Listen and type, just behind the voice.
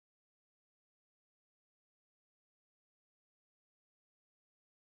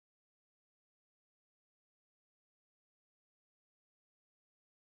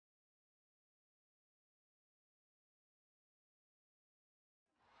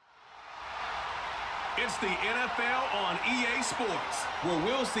It's the NFL on EA Sports, where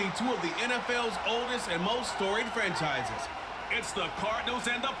we'll see two of the NFL's oldest and most storied franchises. It's the Cardinals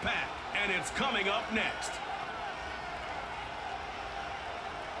and the Pack, and it's coming up next.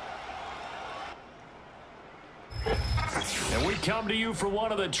 And we come to you from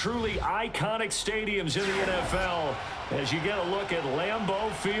one of the truly iconic stadiums in the NFL as you get a look at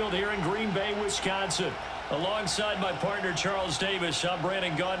Lambeau Field here in Green Bay, Wisconsin. Alongside my partner, Charles Davis, I'm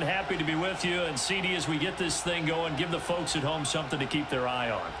Brandon Gunn. Happy to be with you. And CD, as we get this thing going, give the folks at home something to keep their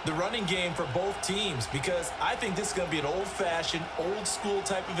eye on. The running game for both teams, because I think this is going to be an old-fashioned, old-school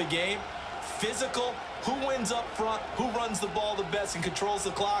type of a game. Physical, who wins up front, who runs the ball the best and controls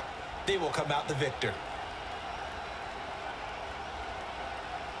the clock, they will come out the victor.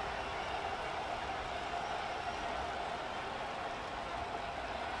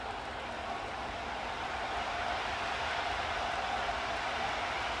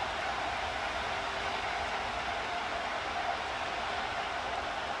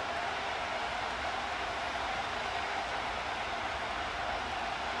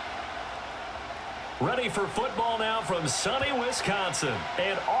 Ready for football now from sunny Wisconsin.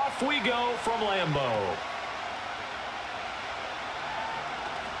 And off we go from Lambeau.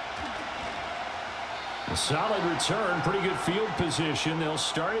 A solid return, pretty good field position. They'll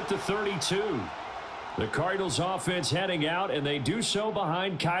start at the 32. The Cardinals offense heading out, and they do so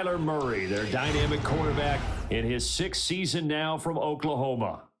behind Kyler Murray, their dynamic quarterback in his 6th season now from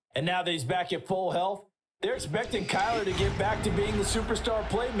Oklahoma. And now that he's back at full health, they're expecting Kyler to get back to being the superstar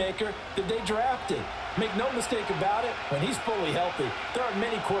playmaker that they drafted. Make no mistake about it, when he's fully healthy, there aren't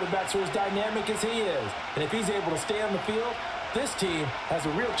many quarterbacks who are as dynamic as he is. And if he's able to stay on the field, this team has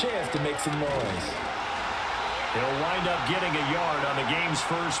a real chance to make some noise. He'll wind up getting a yard on the game's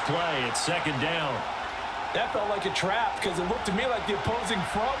first play at 2nd down. That felt like a trap because it looked to me like the opposing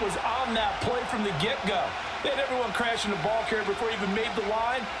front was on that play from the get-go. They had everyone crashing the ball carrier before he even made the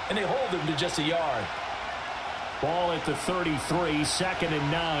line, and they hold him to just a yard. Ball at the 33, 2nd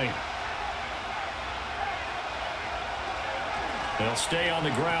and 9. They'll stay on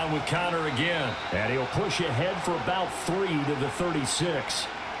the ground with Connor again. And he'll push ahead for about 3 to the 36.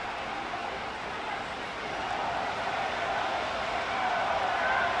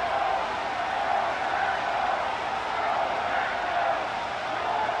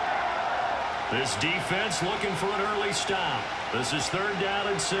 This defense looking for an early stop. This is 3rd down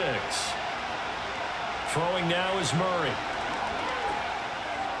and 6. Throwing now is Murray.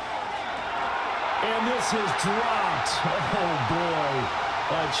 And this is dropped. Oh, boy.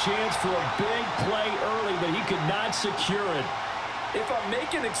 A chance for a big play early, but he could not secure it. If I'm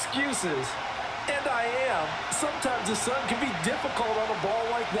making excuses, and I am, sometimes the sun can be difficult on a ball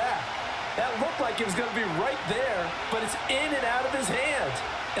like that. That looked like it was going to be right there, but it's in and out of his hands.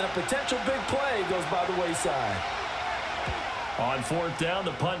 And a potential big play goes by the wayside. On 4th down,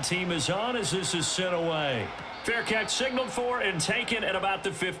 the punt team is on as this is sent away. Fair catch signaled for and taken at about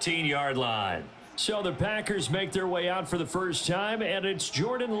the 15-yard line. So the Packers make their way out for the first time, and it's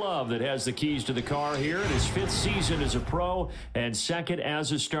Jordan Love that has the keys to the car here in his 5th season as a pro and 2nd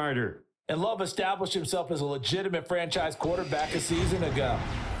as a starter. And Love established himself as a legitimate franchise quarterback a season ago.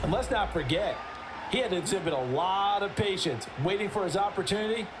 And let's not forget, he had to exhibit a lot of patience waiting for his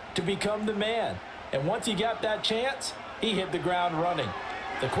opportunity to become the man. And once he got that chance, he hit the ground running.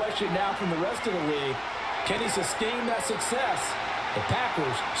 The question now from the rest of the league, can he sustain that success? The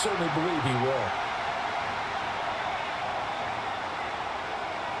Packers certainly believe he will.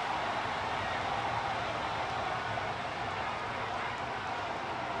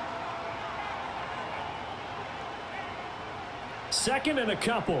 Second and a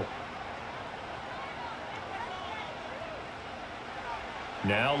couple.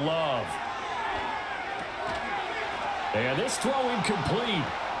 Now Love. And this throw incomplete.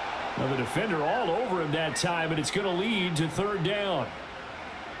 Well, the defender all over him that time, and it's going to lead to 3rd down.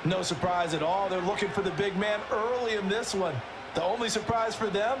 No surprise at all. They're looking for the big man early in this one. The only surprise for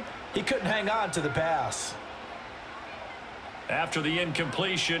them, he couldn't hang on to the pass. After the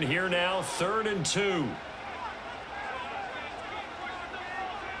incompletion, here now, 3rd and 2.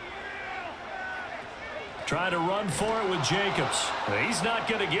 Trying to run for it with Jacobs. He's not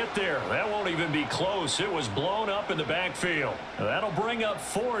going to get there. That won't even be close. It was blown up in the backfield. That'll bring up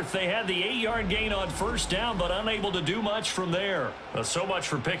 4th. They had the 8-yard gain on 1st down, but unable to do much from there. So much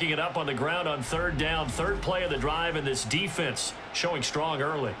for picking it up on the ground on 3rd down. 3rd play of the drive, and this defense showing strong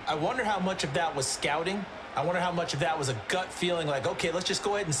early. I wonder how much of that was scouting. I wonder how much of that was a gut feeling like, okay, let's just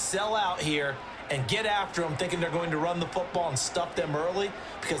go ahead and sell out here and get after them, thinking they're going to run the football and stuff them early,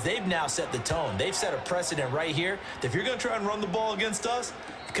 because they've now set the tone. They've set a precedent right here that if you're going to try and run the ball against us,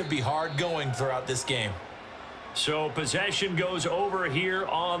 could be hard going throughout this game. So possession goes over here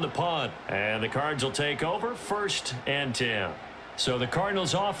on the punt. And the Cards will take over 1st and 10. So the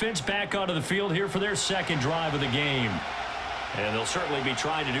Cardinals offense back onto the field here for their second drive of the game. And they'll certainly be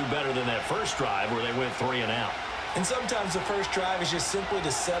trying to do better than that first drive where they went 3 and out. And sometimes the first drive is just simply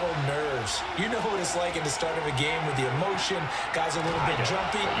to settle nerves. You know what it's like at the start of a game with the emotion. Guys are a little bit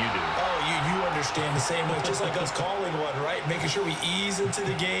jumpy. You do. Oh, you understand the same way. Just like us calling one, right? Making sure we ease into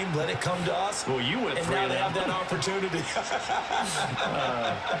the game, let it come to us. Well, you went 3 and out. And now they have that opportunity.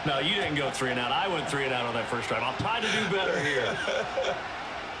 No, you didn't go 3 and out. I went 3 and out on that first drive. I'll try to do better here.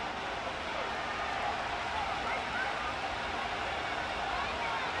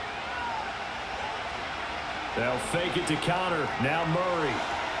 They'll fake it to Connor. Now Murray.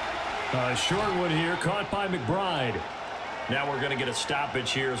 A short one here, caught by McBride. Now we're going to get a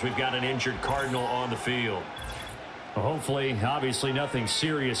stoppage here as we've got an injured Cardinal on the field. Hopefully, obviously nothing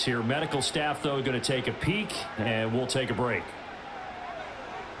serious here. Medical staff, though, going to take a peek, and we'll take a break.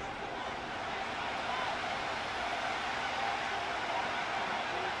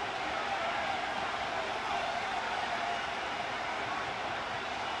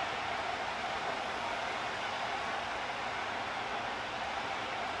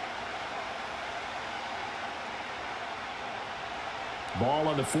 Ball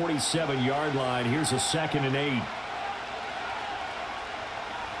on the 47-yard line. Here's a 2nd and 8.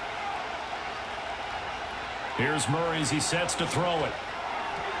 Here's Murray as he sets to throw it.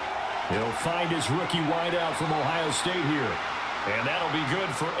 He'll find his rookie wideout from Ohio State here. And that'll be good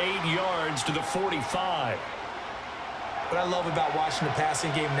for 8 yards to the 45. What I love about watching the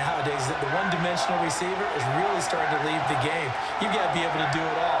passing game nowadays is that the one-dimensional receiver is really starting to leave the game. You've got to be able to do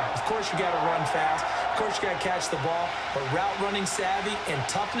it all. Of course, you got to run fast. Of course, you got to catch the ball. But route running savvy and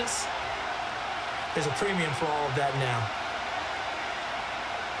toughness, there's a premium for all of that now.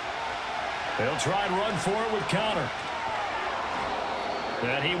 They'll try and run for it with Connor.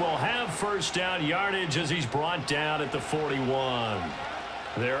 And he will have first down yardage as he's brought down at the 41.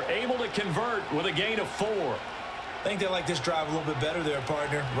 They're able to convert with a gain of 4. I think they like this drive a little bit better there,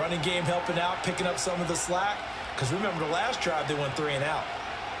 partner. Running game helping out, picking up some of the slack. Because remember, the last drive, they went 3 and out.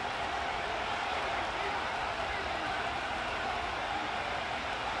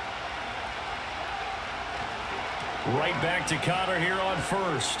 Right back to Connor here on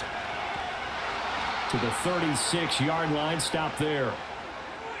first. To the 36-yard line, stop there.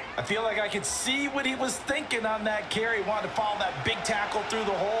 I feel like I could see what he was thinking on that carry. Wanted to follow that big tackle through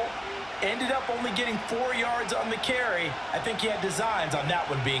the hole. Ended up only getting 4 yards on the carry. I think he had designs on that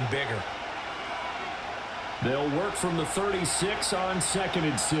one being bigger. They'll work from the 36 on 2nd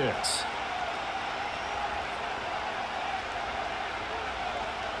and 6.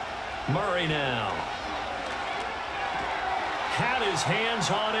 Murray now. Had his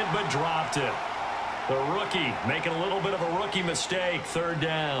hands on it, but dropped it. The rookie making a little bit of a rookie mistake. 3rd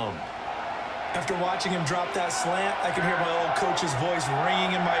down. After watching him drop that slant, I can hear my old coach's voice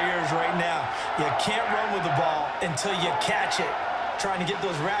ringing in my ears right now. You can't run with the ball until you catch it. Trying to get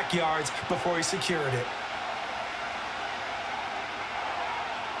those rack yards before he secured it.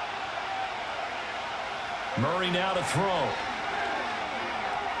 Murray now to throw.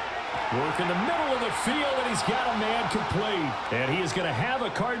 Work in the middle of the field, and he's got a man complete. And he is going to have a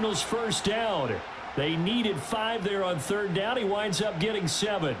Cardinals first down. They needed 5 there on 3rd down. He winds up getting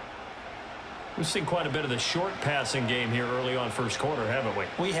 7. We've seen quite a bit of the short passing game here early on first quarter, haven't we?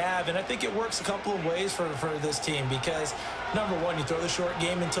 We have, and I think it works a couple of ways for this team because, number one, you throw the short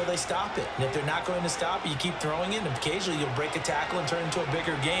game until they stop it. And if they're not going to stop it, you keep throwing it, and occasionally you'll break a tackle and turn into a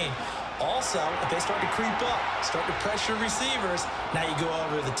bigger gain. Also, if they start to creep up, start to pressure receivers, now you go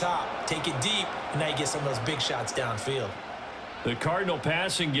over the top, take it deep, and now you get some of those big shots downfield. The Cardinal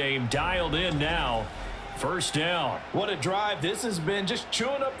passing game dialed in now. First down. What a drive this has been, just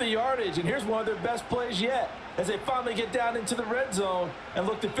chewing up the yardage, and here's one of their best plays yet as they finally get down into the red zone and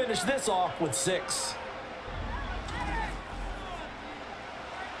look to finish this off with 6.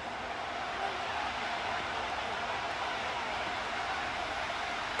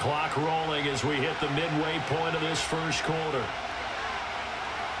 Clock rolling as we hit the midway point of this first quarter.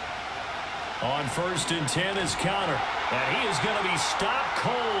 On 1st and 10 is Connor. And he is going to be stopped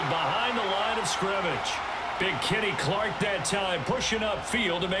cold behind the line of scrimmage. Big Kenny Clark that time pushing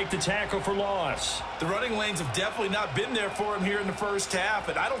upfield to make the tackle for loss. The running lanes have definitely not been there for him here in the first half,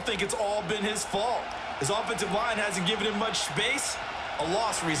 and I don't think it's all been his fault. His offensive line hasn't given him much space. A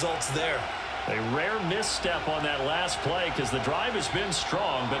loss results there. A rare misstep on that last play because the drive has been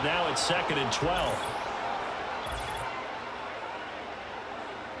strong, but now it's 2nd and 12.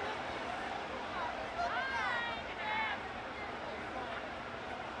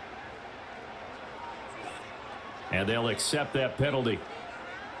 And they'll accept that penalty.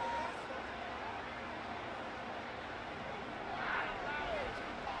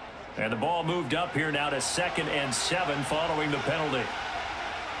 And the ball moved up here now to 2nd and 7 following the penalty.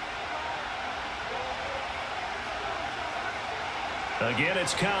 Again,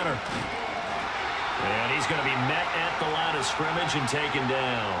 it's Connor. And he's going to be met at the line of scrimmage and taken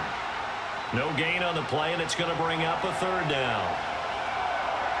down. No gain on the play, and it's going to bring up a 3rd down.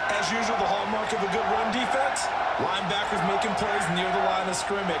 As usual, the hallmark of a good run defense, linebackers making plays near the line of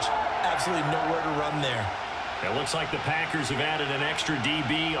scrimmage. Absolutely nowhere to run there. It looks like the Packers have added an extra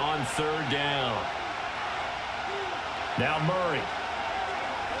DB on 3rd down. Now Murray.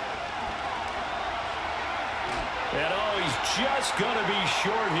 And oh, he's just going to be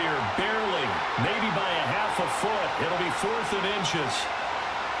short here, barely, maybe by a half a foot. It'll be 4th and inches.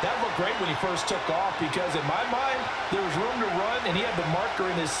 That looked great when he first took off because in my mind, there was room to run and he had the marker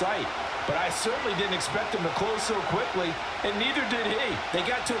in his sight. But I certainly didn't expect him to close so quickly, and neither did he. They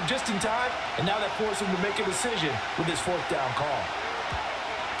got to him just in time, and now that forced him to make a decision with his 4th down call.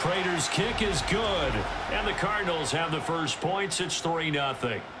 Prater's kick is good, and the Cardinals have the first points. It's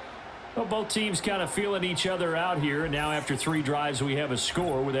 3-0. Well, both teams kind of feeling each other out here, and now after 3 drives, we have a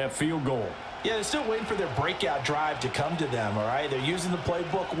score with that field goal. Yeah, they're still waiting for their breakout drive to come to them, all right? They're using the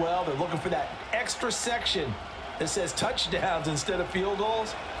playbook well. They're looking for that extra section that says touchdowns instead of field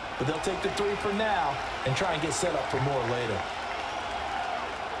goals. But they'll take the 3 for now and try and get set up for more later.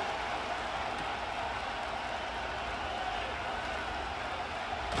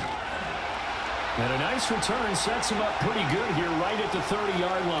 And a nice return sets him up pretty good here right at the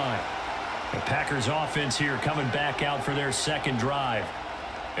 30-yard line. The Packers offense here coming back out for their 2nd drive.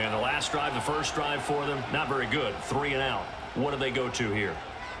 And the last drive, the first drive for them, not very good. 3 and out. What do they go to here?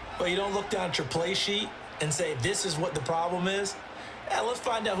 Well, you don't look down at your play sheet and say, this is what the problem is. Yeah, let's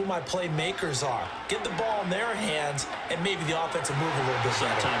find out who my playmakers are. Get the ball in their hands, and maybe the offense will move a little bit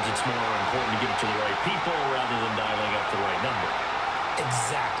better. Sometimes it's more important to get it to the right people rather than dialing up the right number.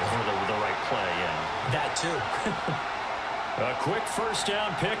 Exactly. Or the right play, yeah. That too. A quick 1st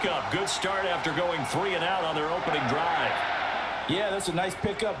down pickup. Good start after going 3 and out on their opening drive. Yeah, that's a nice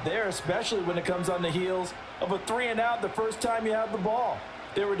pickup there, especially when it comes on the heels of a 3 and out the first time you have the ball.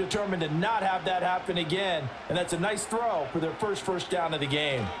 They were determined to not have that happen again, and that's a nice throw for their first down of the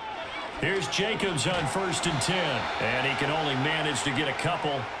game. Here's Jacobs on 1st and 10, and he can only manage to get a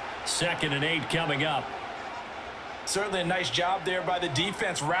couple. 2nd and 8 coming up. Certainly a nice job there by the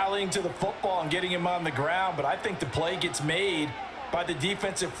defense rallying to the football and getting him on the ground, but I think the play gets made by the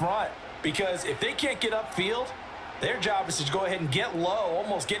defensive front because if they can't get upfield, their job is to go ahead and get low,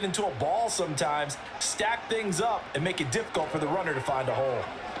 almost get into a ball sometimes, stack things up, and make it difficult for the runner to find a hole.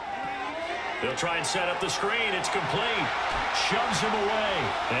 They'll try and set up the screen. It's complete. Shoves him away.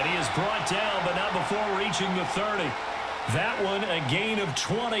 And he is brought down, but not before reaching the 30. That one, a gain of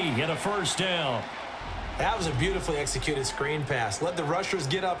 20 and a 1st down. That was a beautifully executed screen pass. Let the rushers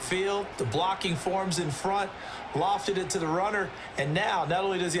get upfield. The blocking forms in front, lofted it to the runner, and now not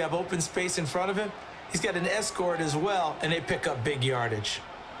only does he have open space in front of him, he's got an escort as well, and they pick up big yardage.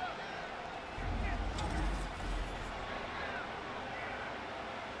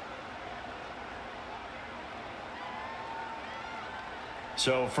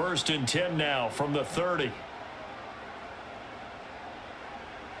 So 1st and 10 now from the 30.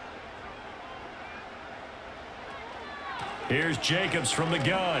 Here's Jacobs from the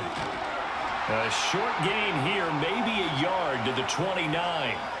gun. A short gain here, maybe a yard to the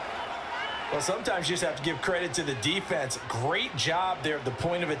 29. Well, sometimes you just have to give credit to the defense. Great job there at the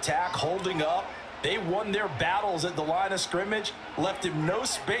point of attack, holding up. They won their battles at the line of scrimmage, left him no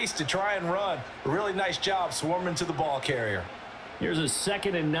space to try and run. A really nice job swarming to the ball carrier. Here's a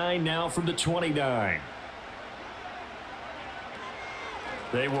 2nd and 9 now from the 29.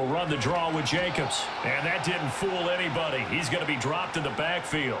 They will run the draw with Jacobs. And that didn't fool anybody. He's going to be dropped in the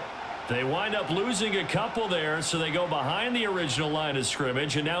backfield. They wind up losing a couple there, so they go behind the original line of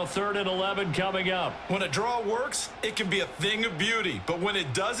scrimmage, and now 3rd and 11 coming up. When a draw works, it can be a thing of beauty. But when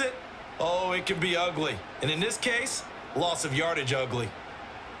it doesn't, oh, it can be ugly. And in this case, loss of yardage ugly.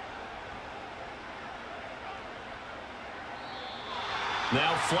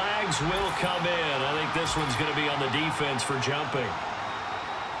 Now flags will come in. I think this one's going to be on the defense for jumping.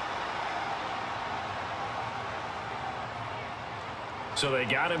 So they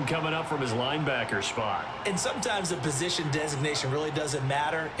got him coming up from his linebacker spot. And sometimes the position designation really doesn't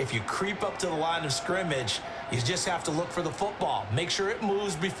matter. If you creep up to the line of scrimmage, you just have to look for the football. Make sure it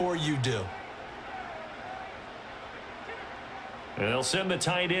moves before you do. And they'll send the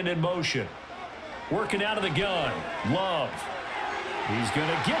tight end in motion. Working out of the gun. Love. He's going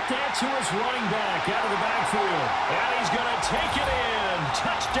to get that to his running back out of the backfield. And he's going to take it in.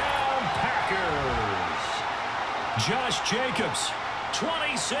 Touchdown, Packers. Josh Jacobs,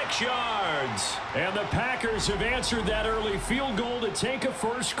 26 yards. And the Packers have answered that early field goal to take a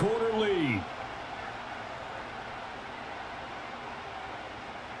first-quarter lead.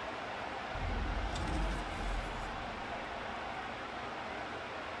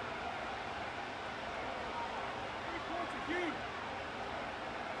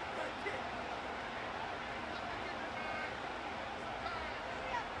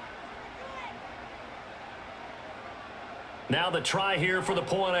 Now the try here for the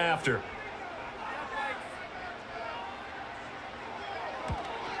point after.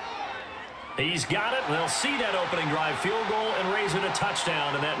 He's got it. They'll see that opening drive field goal and raise it a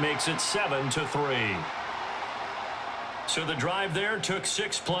touchdown, and that makes it 7-3. So the drive there took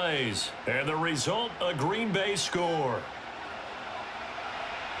 6 plays, and the result, a Green Bay score.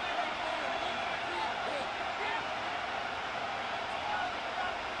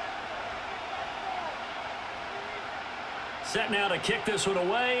 Set now to kick this one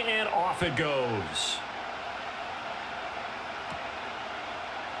away, and off it goes.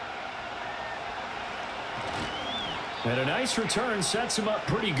 And a nice return sets him up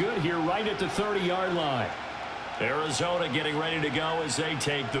pretty good here right at the 30-yard line. Arizona getting ready to go as they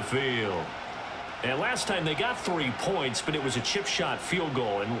take the field. And last time they got 3 points, but it was a chip shot field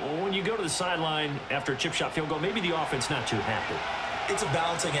goal. And when you go to the sideline after a chip shot field goal, maybe the offense not too happy. It's a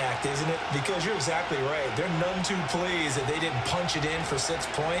balancing act, isn't it? Because you're exactly right. They're none too pleased that they didn't punch it in for 6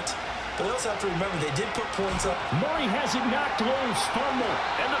 points. But they also have to remember they did put points up. Murray has it knocked loose, fumble,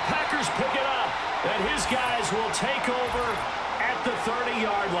 and the Packers pick it up. And his guys will take over at the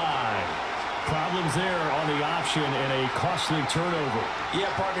 30-yard line. Problems there on the option and a costly turnover.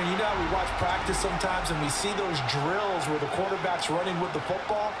 Yeah, partner, you know how we watch practice sometimes and we see those drills where the quarterback's running with the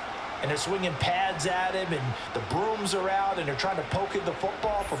football and they're swinging pads at him and the brooms are out and they're trying to poke at the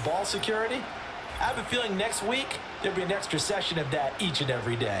football for ball security. I have a feeling next week there'll be an extra session of that each and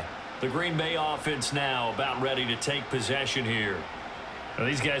every day. The Green Bay offense now about ready to take possession here. Well,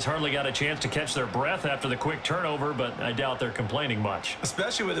 these guys hardly got a chance to catch their breath after the quick turnover, but I doubt they're complaining much.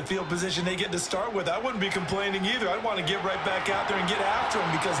 Especially with the field position they get to start with. I wouldn't be complaining either. I'd want to get right back out there and get after them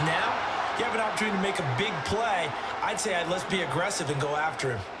because now you have an opportunity to make a big play. I'd say let's be aggressive and go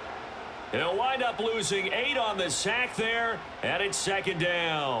after him. He'll wind up losing 8 on the sack there, and it's 2nd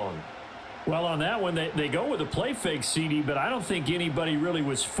down. Well, on that one, they go with a play fake, CD, but I don't think anybody really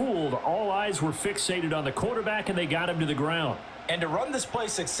was fooled. All eyes were fixated on the quarterback, and they got him to the ground. And to run this play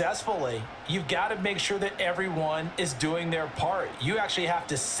successfully, you've got to make sure that everyone is doing their part. You actually have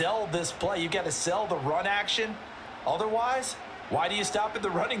to sell this play. You've got to sell the run action. Otherwise, why do you stop at the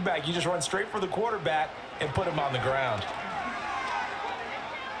running back? You just run straight for the quarterback and put him on the ground.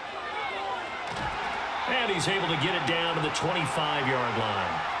 And he's able to get it down to the 25-yard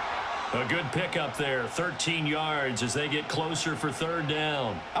line. A good pickup there, 13 yards as they get closer for 3rd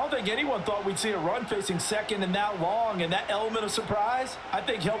down. I don't think anyone thought we'd see a run facing second and that long, and that element of surprise, I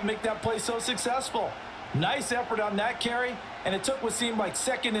think, helped make that play so successful. Nice effort on that carry, and it took what seemed like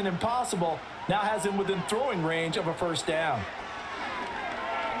second and impossible, now has him within throwing range of a 1st down.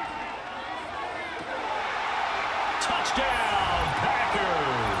 Touchdown,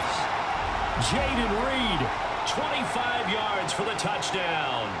 Packers! Jaden Reed, 25 yards for the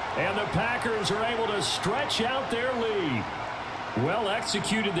touchdown. And the Packers are able to stretch out their lead. Well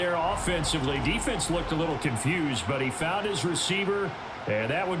executed there offensively. Defense looked a little confused, but he found his receiver,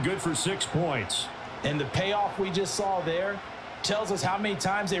 and that one good for 6 points. And the payoff we just saw there tells us how many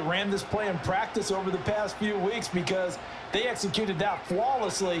times they ran this play in practice over the past few weeks because they executed that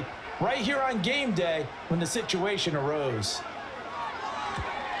flawlessly right here on game day when the situation arose.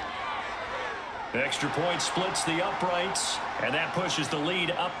 Extra point splits the uprights, and that pushes the lead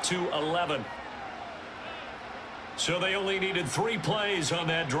up to 11. So they only needed 3 plays on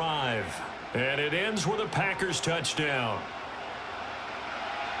that drive, and it ends with a Packers touchdown.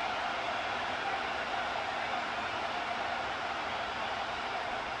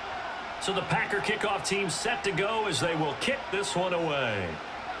 So the Packer kickoff team set to go as they will kick this one away.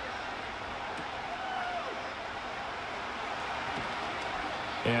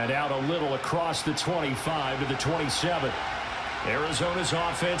 And out a little across the 25 to the 27. Arizona's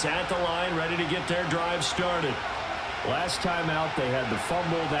offense at the line, ready to get their drive started. Last time out, they had the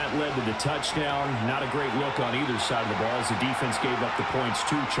fumble. That led to the touchdown. Not a great look on either side of the ball as the defense gave up the points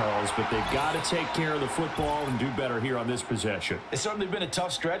too, Charles. But they've got to take care of the football and do better here on this possession. It's certainly been a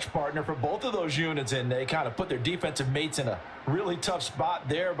tough stretch, partner, for both of those units, and they kind of put their defensive mates in a really tough spot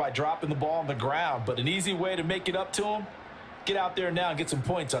there by dropping the ball on the ground. But an easy way to make it up to them, get out there now and get some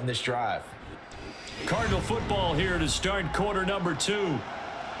points on this drive. Cardinal football here to start quarter number 2,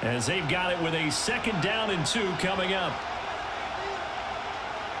 as they've got it with a 2nd down and 2 coming up.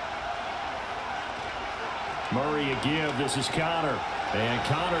 Murray a give. This is Connor. And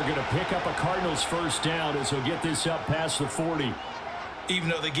Connor going to pick up a Cardinals 1st down as he'll get this up past the 40. Even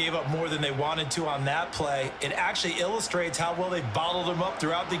though they gave up more than they wanted to on that play, it actually illustrates how well they bottled them up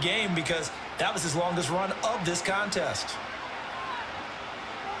throughout the game, because that was his longest run of this contest.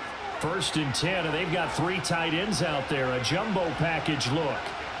 1st and 10, and they've got 3 tight ends out there. A jumbo package look.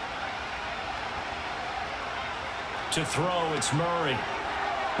 To throw, it's Murray.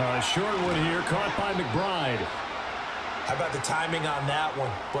 Short one here, caught by McBride. How about the timing on that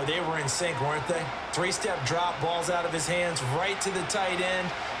one? Boy, they were in sync, weren't they? 3-step drop, balls out of his hands, right to the tight end.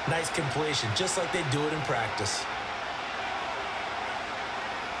 Nice completion, just like they do it in practice.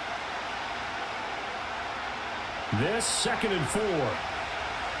 This 2nd and 4.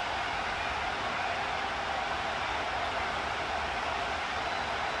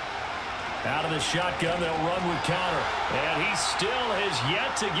 Out of the shotgun, they'll run with Connor. And he still has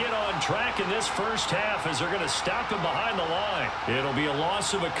yet to get on track in this 1st half, as they're going to stop him behind the line. It'll be a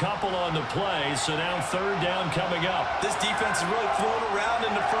loss of a couple on the play, so now 3rd down coming up. This defense is really floating around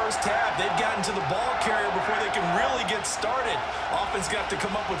in the 1st half. They've gotten to the ball carrier before they can really get started. Offense got to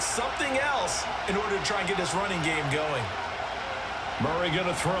come up with something else in order to try and get this running game going. Murray going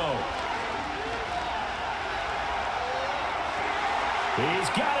to throw. He's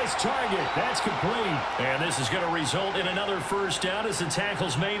got his target. That's complete. And this is going to result in another 1st down as the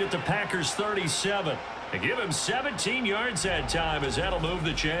tackle's made at the Packers' 37. They give him 17 yards that time, as that'll move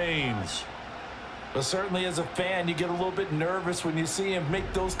the chains. Well, certainly as a fan, you get a little bit nervous when you see him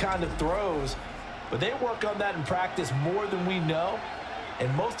make those kind of throws. But they work on that in practice more than we know.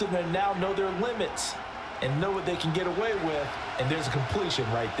 And most of them now know their limits and know what they can get away with. And there's a completion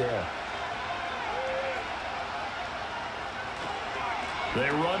right there. They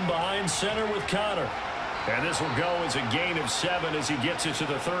run behind center with Connor. And this will go as a gain of 7 as he gets it to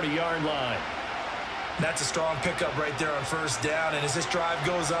the 30-yard line. That's a strong pickup right there on 1st down. And as this drive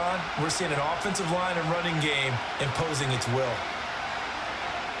goes on, we're seeing an offensive line and running game imposing its will.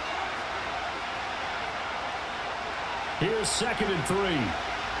 Here's 2nd and 3.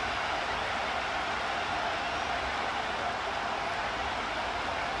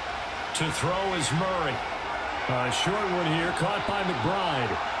 To throw is Murray. A short one here, caught by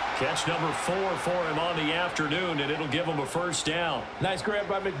McBride. Catch number 4 for him on the afternoon, and it'll give him a 1st down. Nice grab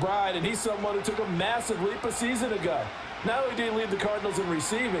by McBride, and he's someone who took a massive leap a season ago. Not only did he lead the Cardinals in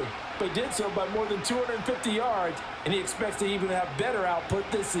receiving, but he did so by more than 250 yards, and he expects to even have better output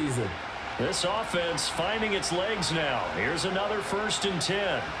this season. This offense finding its legs now. Here's another 1st and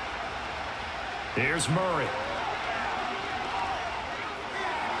 10. Here's Murray.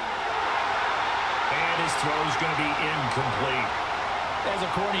 His throw's going to be incomplete. As a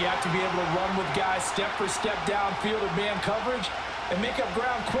corner, you have to be able to run with guys step for step downfield in man coverage and make up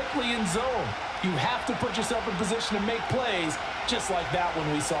ground quickly in zone. You have to put yourself in position to make plays, just like that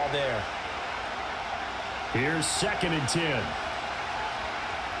one we saw there. Here's 2nd and 10.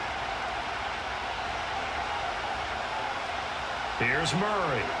 Here's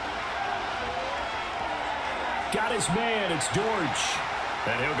Murray. Got his man. It's Dortch.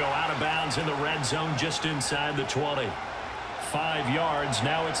 And he'll go out of bounds in the red zone just inside the 20. 5 yards.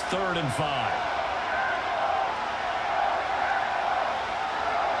 Now it's 3rd and 5.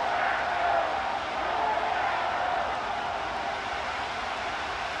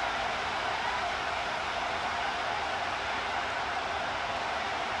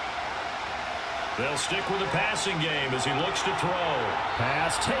 They'll stick with the passing game as he looks to throw.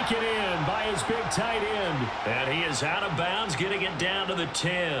 Pass taken in by his big tight end. And he is out of bounds, getting it down to the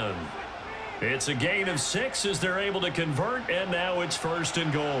 10. It's a gain of 6 as they're able to convert, and now it's 1st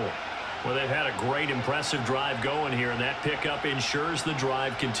and goal. Well, they've had a great, impressive drive going here, and that pickup ensures the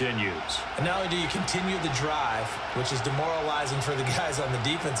drive continues. And not only do you continue the drive, which is demoralizing for the guys on the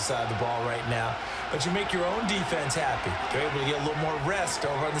defensive side of the ball right now, but you make your own defense happy. You're able to get a little more rest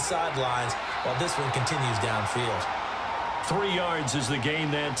over on the sidelines while this one continues downfield. 3 yards is the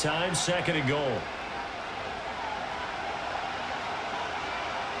gain that time, 2nd and goal.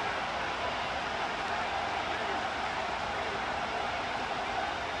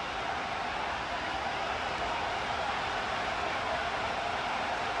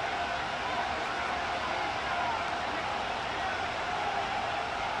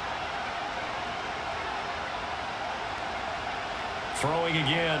 Throwing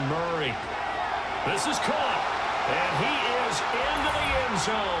again, Murray. This is caught, and he is into the end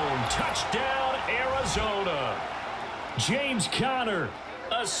zone. Touchdown, Arizona. James Conner,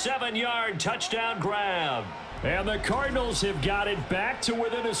 a 7-yard touchdown grab. And the Cardinals have got it back to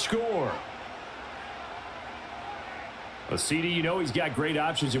within a score. A CD, you know he's got great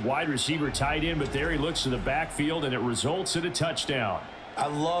options at wide receiver, tight end, but there he looks to the backfield, and it results in a touchdown. I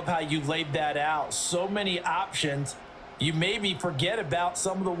love how you laid that out. So many options. You maybe forget about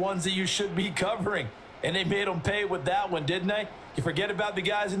some of the ones that you should be covering. And they made them pay with that one, didn't they? You forget about the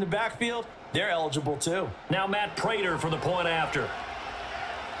guys in the backfield? They're eligible too. Now Matt Prater for the point after.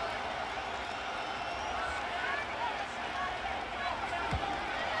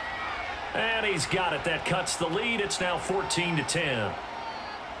 And he's got it. That cuts the lead. It's now 14-10.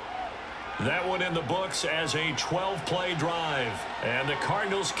 That one in the books as a 12-play drive. And the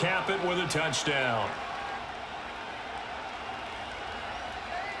Cardinals cap it with a touchdown.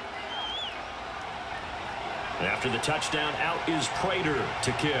 After the touchdown, out is Prater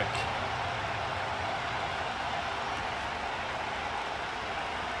to kick.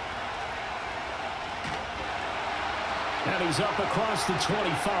 And he's up across the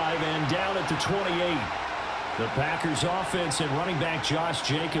 25 and down at the 28. The Packers offense and running back Josh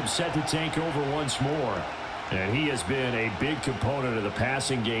Jacobs set to take over once more. And he has been a big component of the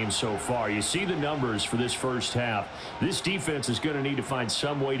passing game so far. You see the numbers for this first half. This defense is going to need to find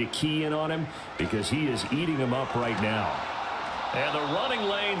some way to key in on him because he is eating them up right now. And the running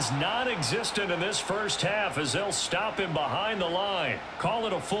lane's non-existent in this first half as they'll stop him behind the line. Call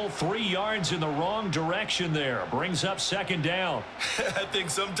it a full 3 yards in the wrong direction there. Brings up second down. I think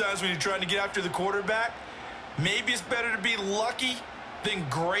sometimes when you're trying to get after the quarterback, maybe it's better to be lucky than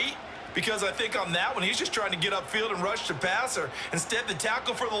great. Because I think on that one, he's just trying to get upfield and rush the passer. Instead, the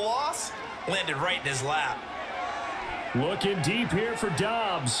tackle for the loss landed right in his lap. Looking deep here for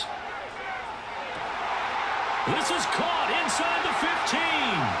Dobbs. This is caught inside the 15.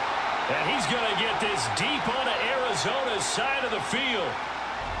 And he's going to get this deep onto Arizona's side of the field.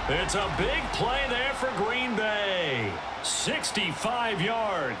 It's a big play there for Green Bay. 65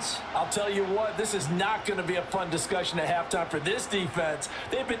 yards. I'll tell you what, this is not going to be a fun discussion at halftime for this defense.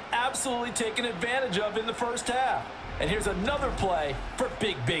 They've been absolutely taken advantage of in the first half. And here's another play for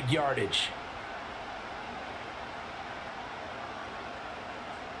big yardage.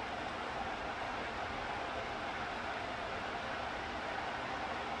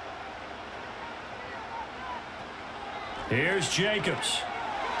 Here's Jacobs.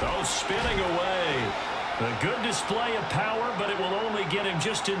 Oh, spinning away. A good display of power, but it will only get him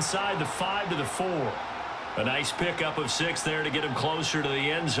just inside the 5 to the 4. A nice pickup of 6 there to get him closer to the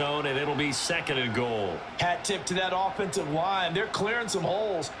end zone, and it'll be 2nd and goal. Hat tip to that offensive line. They're clearing some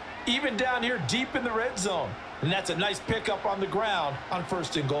holes, even down here deep in the red zone. And that's a nice pickup on the ground on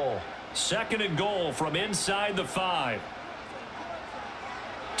 1st and goal. 2nd and goal from inside the 5.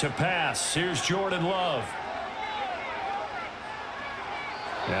 To pass, here's Jordan Love.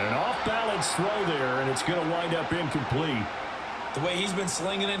 And an off-balance throw there, and it's going to wind up incomplete. The way he's been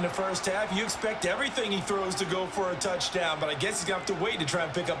slinging it in the first half, you expect everything he throws to go for a touchdown, but I guess he's going to have to wait to try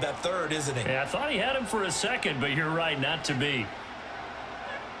and pick up that 3rd, isn't he? Yeah, I thought he had him for a second, but you're right, not to be.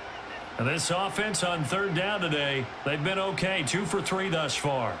 And this offense on 3rd down today, they've been okay, 2 for 3 thus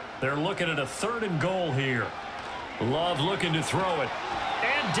far. They're looking at a 3rd and goal here. Love looking to throw it.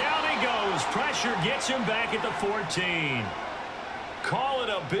 And down he goes. Pressure gets him back at the 14. Call it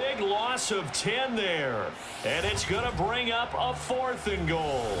a big loss of 10 there. And it's going to bring up a 4th and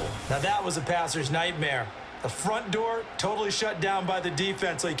goal. Now that was a passer's nightmare. The front door totally shut down by the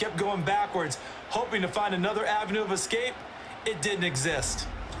defense, so he kept going backwards, hoping to find another avenue of escape. It didn't exist.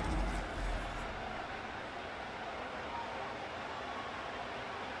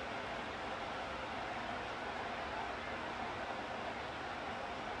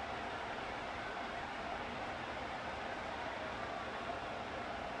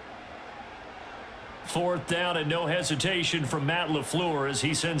 Fourth down and no hesitation from Matt LaFleur as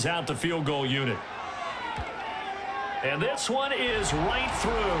he sends out the field goal unit. And this one is right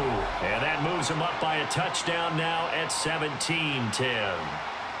through. And that moves him up by a touchdown now at 17-10.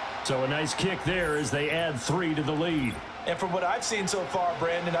 So a nice kick there as they add 3 to the lead. And from what I've seen so far,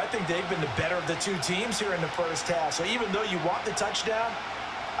 Brandon, I think they've been the better of the 2 teams here in the first half. So even though you want the touchdown,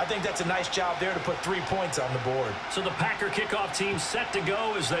 I think that's a nice job there to put 3 points on the board. So the Packer kickoff team set to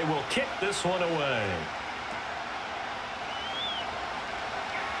go as they will kick this one away.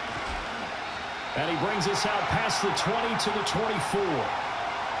 And he brings us out past the 20 to the 24.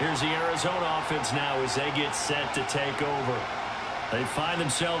 Here's the Arizona offense now as they get set to take over. They find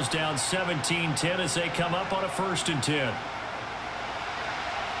themselves down 17-10 as they come up on a 1st and 10.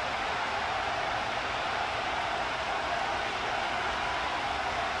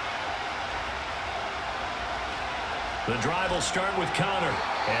 The drive will start with Connor.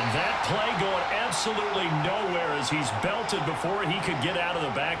 And that play going absolutely nowhere as he's belted before he could get out of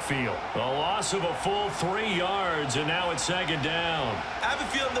the backfield. A loss of a full 3 yards, and now it's second down. I have a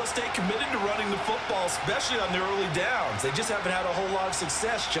feeling they'll stay committed to running the football, especially on the early downs. They just haven't had a whole lot of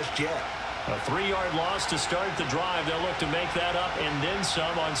success just yet. A 3-yard loss to start the drive. They'll look to make that up and then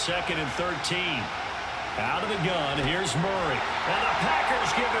some on 2nd and 13. Out of the gun, here's Murray. And the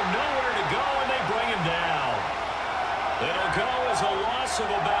Packers give him nowhere to go, and they bring him down. It'll go as a loss of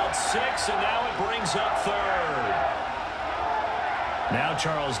about 6, and now it brings up 3rd. Now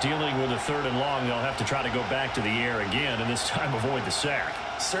Charles dealing with a 3rd and long. They'll have to try to go back to the air again, and this time avoid the sack.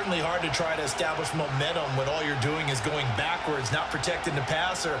 Certainly hard to try to establish momentum when all you're doing is going backwards, not protecting the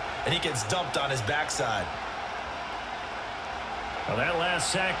passer, and he gets dumped on his backside. Well, that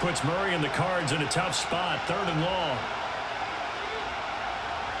last sack puts Murray and the Cards in a tough spot, 3rd and long.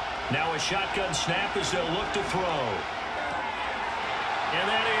 Now a shotgun snap as they'll look to throw. And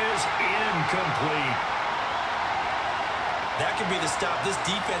that is incomplete. That could be the stop this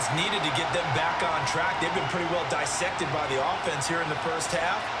defense needed to get them back on track. They've been pretty well dissected by the offense here in the first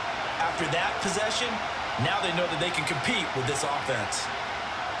half. After that possession, now they know that they can compete with this offense.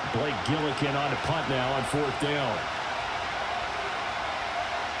 Blake Gillikin on a punt now on 4th down.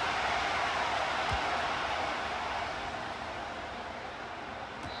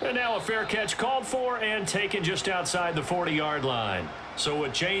 And now a fair catch called for and taken just outside the 40-yard line. So a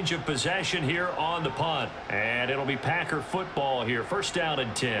change of possession here on the punt. And it'll be Packer football here. 1st down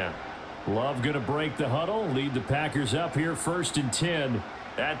and 10. Love going to break the huddle. Lead the Packers up here 1st and 10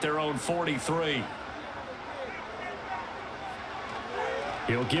 at their own 43.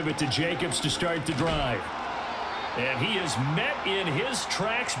 He'll give it to Jacobs to start the drive. And he is met in his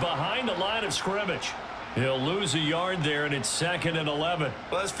tracks behind the line of scrimmage. He'll lose a yard there, and it's 2nd and 11.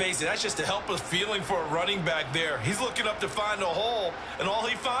 Well, let's face it, that's just a helpless feeling for a running back there. He's looking up to find a hole, and all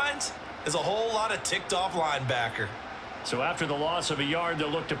he finds is a whole lot of ticked-off linebacker. So after the loss of a yard, they'll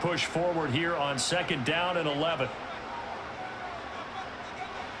look to push forward here on 2nd down and 11.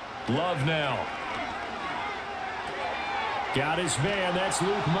 Love now. Got his man. That's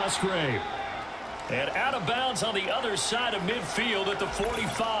Luke Musgrave. And out of bounds on the other side of midfield at the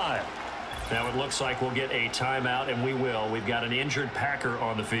 45. Now it looks like we'll get a timeout, and we will. We've got an injured Packer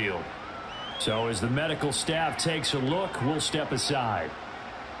on the field. So as the medical staff takes a look, we'll step aside.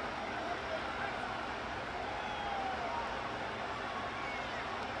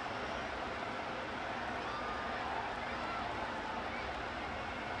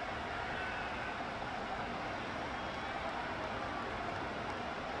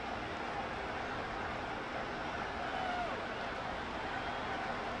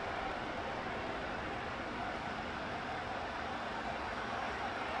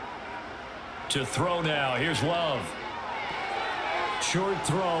 To throw now. Here's Love. Short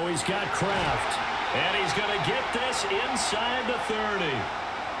throw. He's got Kraft. And he's going to get this inside the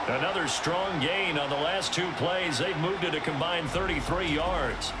 30. Another strong gain on the last 2 plays. They've moved it a combined 33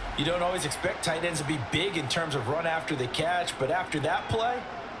 yards. You don't always expect tight ends to be big in terms of run after the catch, but after that play,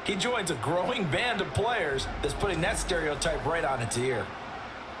 he joins a growing band of players that's putting that stereotype right on its ear.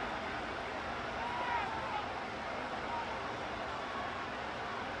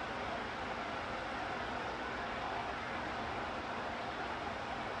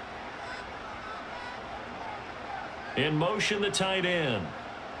 In motion, the tight end.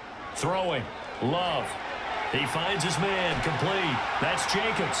 Throwing. Love. He finds his man. Complete. That's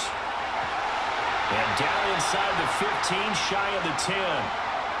Jacobs. And down inside the 15, shy of the 10.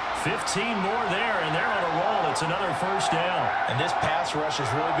 15 more there, and they're on a roll. It's another 1st down. And this pass rush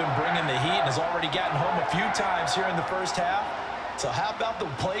has really been bringing the heat and has already gotten home a few times here in the first half. So how about the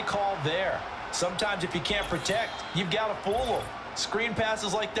play call there? Sometimes if you can't protect, you've got to fool them. Screen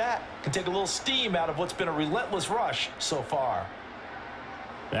passes like that can take a little steam out of what's been a relentless rush so far.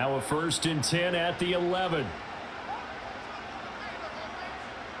 Now a 1st and 10 at the 11.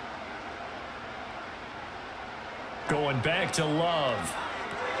 Going back to Love.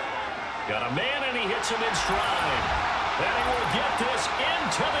 Got a man, and he hits him in stride. And he will get this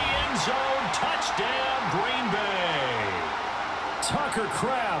into the end zone. Touchdown, Green Bay. Tucker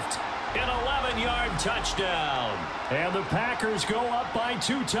Kraft. An 11-yard touchdown. And the Packers go up by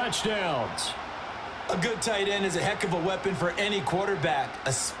 2 touchdowns. A good tight end is a heck of a weapon for any quarterback,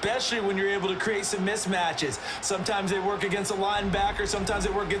 especially when you're able to create some mismatches. Sometimes they work against a linebacker, sometimes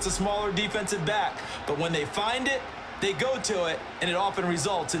they work against a smaller defensive back. But when they find it, they go to it, and it often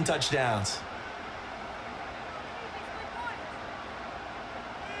results in touchdowns.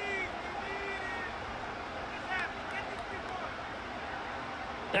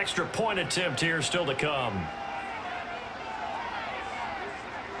 Extra point attempt here still to come.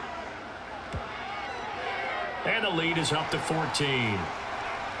 And the lead is up to 14.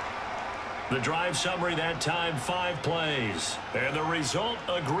 The drive summary that time, 5 plays. And the result,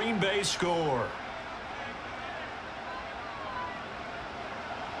 a Green Bay score.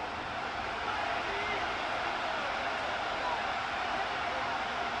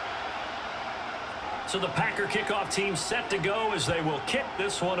 So the Packer kickoff team set to go as they will kick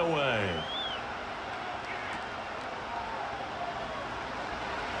this one away.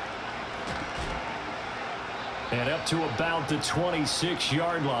 And up to about the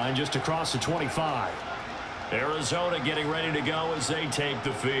 26-yard line, just across the 25. Arizona getting ready to go as they take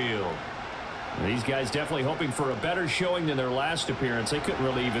the field. These guys definitely hoping for a better showing than their last appearance. They couldn't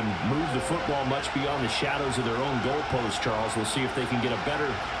really even move the football much beyond the shadows of their own goalpost, Charles. We'll see if they can get a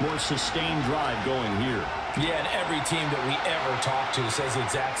better, more sustained drive going here. Yeah, and every team that we ever talk to says the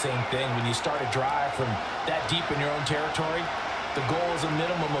exact same thing. When you start a drive from that deep in your own territory, the goal is a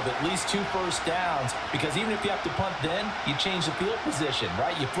minimum of at least 2 first downs, because even if you have to punt then, you change the field position,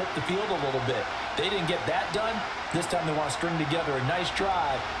 right? You flip the field a little bit. They didn't get that done. This time they want to string together a nice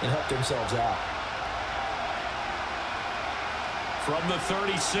drive and help themselves out. From the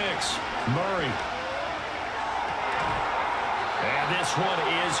 36, Murray. And this one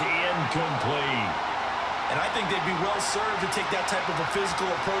is incomplete. And I think they'd be well served to take that type of a physical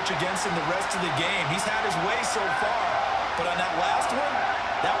approach against him the rest of the game. He's had his way so far. But on that last one,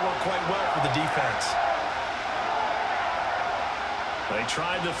 that worked quite well for the defense. They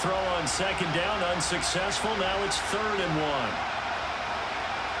tried to throw on second down, unsuccessful. Now it's 3rd and 1.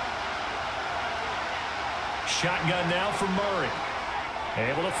 Shotgun now for Murray.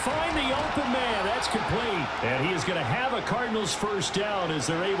 Able to find the open man. That's complete. And he is going to have a Cardinals first down as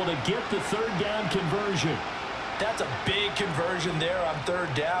they're able to get the 3rd down conversion. That's a big conversion there on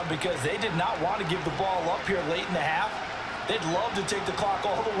 3rd down, because they did not want to give the ball up here late in the half. They'd love to take the clock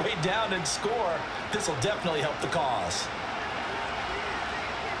all the way down and score. This will definitely help the cause.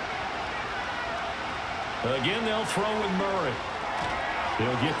 Again, they'll throw with Murray.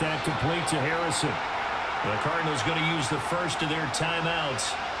 They'll get that complete to Harrison. The Cardinals going to use the first of their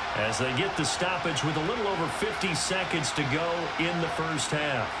timeouts as they get the stoppage with a little over 50 seconds to go in the first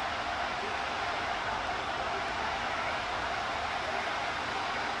half.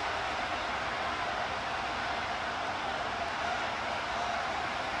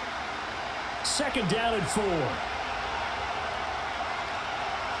 Second down and 4.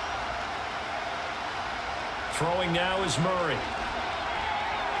 Throwing now is Murray.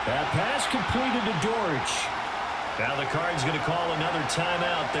 That pass completed to Dortch. Now the Cards going to call another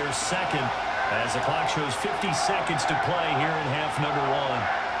timeout, their second, as the clock shows 50 seconds to play here in half number 1.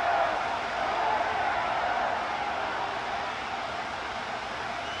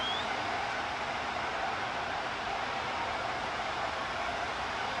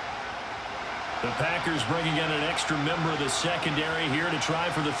 The Packers bringing in an extra member of the secondary here to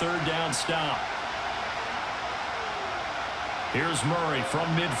try for the 3rd down stop. Here's Murray from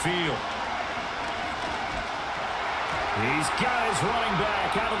midfield. He's got his running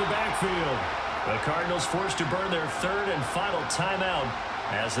back out of the backfield. The Cardinals forced to burn their 3rd and final timeout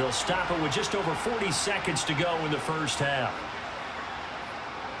as they'll stop it with just over 40 seconds to go in the first half.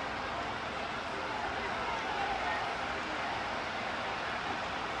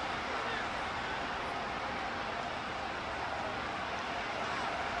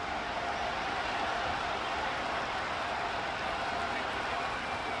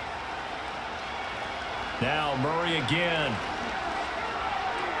 Now Murray again.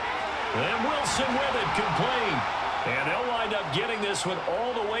 And Wilson with it, complete. And they'll wind up getting this one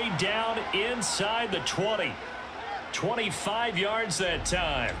all the way down inside the 20. 25 yards that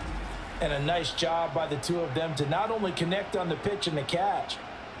time. And a nice job by the two of them to not only connect on the pitch and the catch,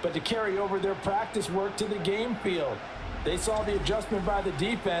 but to carry over their practice work to the game field. They saw the adjustment by the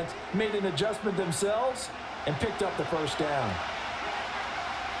defense, made an adjustment themselves, and picked up the first down.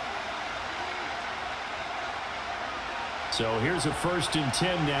 So here's a 1st and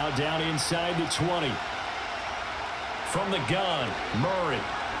 10 now, down inside the 20. From the gun, Murray.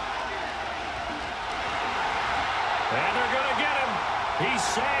 And they're going to get him. He's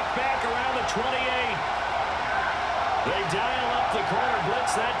sacked back around the 28. They dial up the corner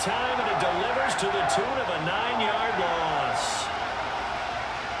blitz that time, and it delivers to the tune of a 9-yard loss.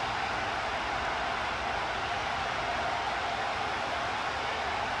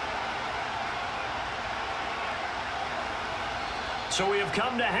 So we have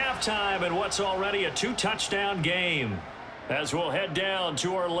come to halftime in what's already a 2-touchdown game. As we'll head down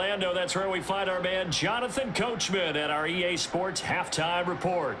to Orlando, that's where we find our man Jonathan Coachman at our EA Sports Halftime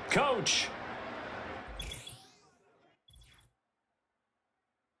Report. Coach.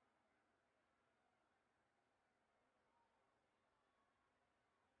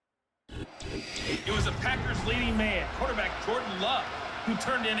 Packers' leading man, quarterback Jordan Love, who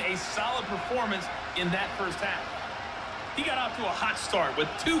turned in a solid performance in that first half. He got off to a hot start with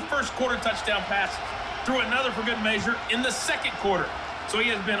 2 first-quarter touchdown passes, threw another for good measure in the second quarter. So he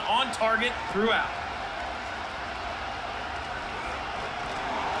has been on target throughout.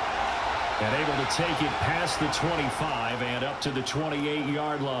 And able to take it past the 25 and up to the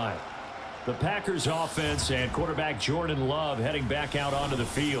 28-yard line. The Packers offense and quarterback Jordan Love heading back out onto the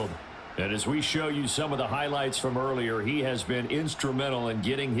field. And as we show you some of the highlights from earlier, he has been instrumental in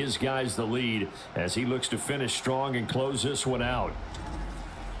getting his guys the lead as he looks to finish strong and close this one out.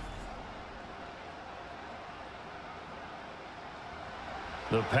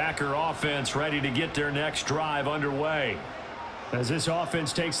 The Packer offense ready to get their next drive underway. As this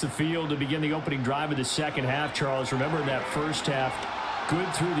offense takes the field to begin the opening drive of the second half, Charles, remember in that first half, good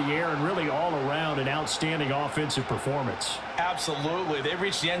through the air and really all around an outstanding offensive performance. Absolutely. They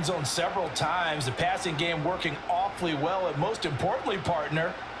reached the end zone several times. The passing game working awfully well. And most importantly,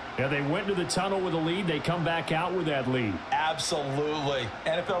 partner, yeah, they went to the tunnel with a lead. They come back out with that lead. Absolutely.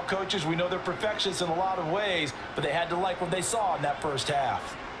 NFL coaches, we know they're perfectionists in a lot of ways, but they had to like what they saw in that first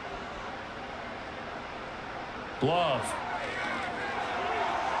half. Love.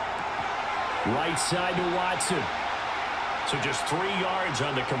 Right side to Watson. So just 3 yards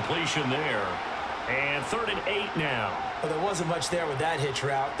on the completion there. And 3rd and 8 now. Well, there wasn't much there with that hitch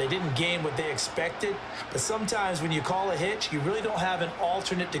route. They didn't gain what they expected. But sometimes when you call a hitch, you really don't have an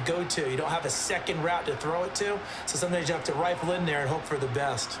alternate to go to. You don't have a second route to throw it to. So sometimes you have to rifle in there and hope for the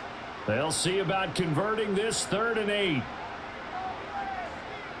best. They'll see about converting this 3rd and 8.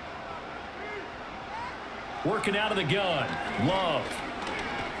 Working out of the gun. Love.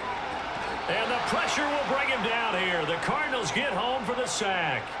 And the pressure will bring him down here. The Cardinals get home for the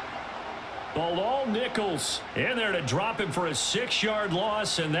sack. Bilal Nichols in there to drop him for a 6-yard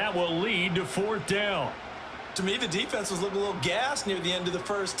loss, and that will lead to 4th down. To me, the defense was looking a little gassed near the end of the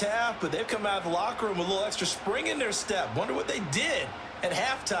first half, but they've come out of the locker room with a little extra spring in their step. Wonder what they did at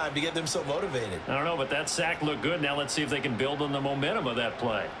halftime to get them so motivated. I don't know, but that sack looked good. Now let's see if they can build on the momentum of that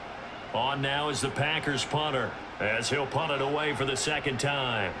play. On now is the Packers punter as he'll punt it away for the 2nd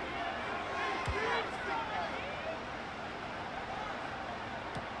time.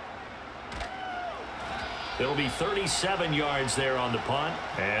 It'll be 37 yards there on the punt,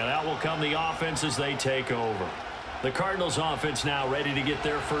 and out will come the offense as they take over. The Cardinals offense now ready to get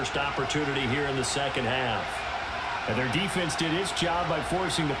their first opportunity here in the second half. And their defense did its job by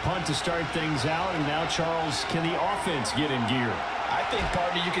forcing the punt to start things out, and now, Charles, can the offense get in gear? I think,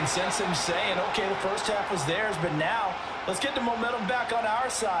 partner, you can sense them saying, okay, the first half was theirs, but now let's get the momentum back on our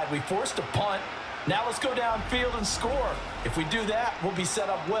side. We forced a punt. Now let's go downfield and score. If we do that, we'll be set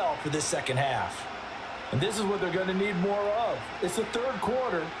up well for this second half. And this is what they're going to need more of. It's the 3rd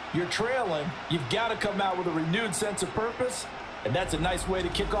quarter. You're trailing. You've got to come out with a renewed sense of purpose. And that's a nice way to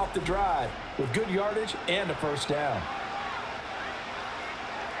kick off the drive with good yardage and a 1st down.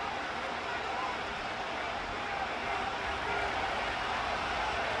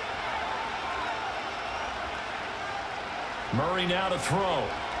 Murray now to throw.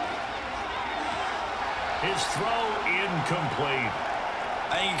 His throw incomplete.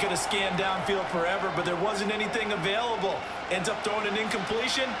 I think he could have scanned downfield forever, but there wasn't anything available. Ends up throwing an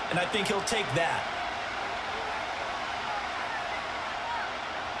incompletion, and I think he'll take that.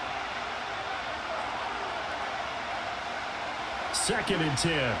 Second and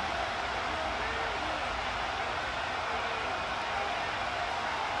 10.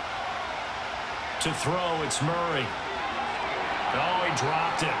 To throw, it's Murray. Oh, he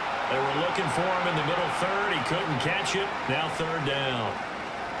dropped it. They were looking for him in the middle 3rd. He couldn't catch it. Now 3rd down.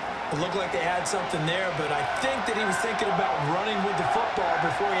 It looked like they had something there, but I think that he was thinking about running with the football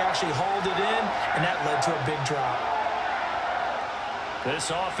before he actually hauled it in, and that led to a big drop. This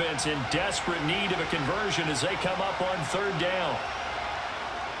offense in desperate need of a conversion as they come up on 3rd down.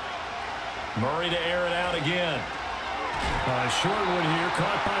 Murray to air it out again. Short one here,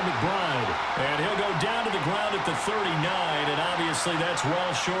 caught by McBride. And he'll go down to the ground at the 39, and obviously that's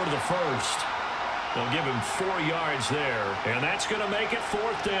well short of the 1st. They'll give him 4 yards there, and that's going to make it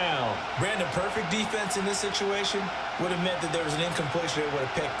 4th down. Brandon, perfect defense in this situation would have meant that there was an incompletion. They would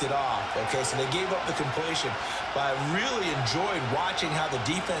have picked it off. Okay, so they gave up the completion. But I really enjoyed watching how the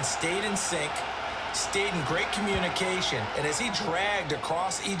defense stayed in sync, stayed in great communication, and as he dragged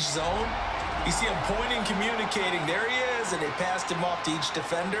across each zone, you see him pointing, communicating. There he is, and they passed him off to each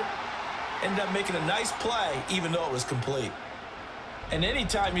defender. Ended up making a nice play, even though it was complete. And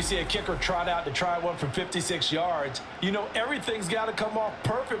anytime you see a kicker trot out to try one from 56 yards, you know everything's got to come off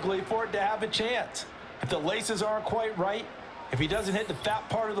perfectly for it to have a chance. If the laces aren't quite right, if he doesn't hit the fat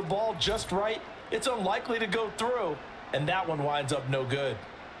part of the ball just right, it's unlikely to go through, and that one winds up no good.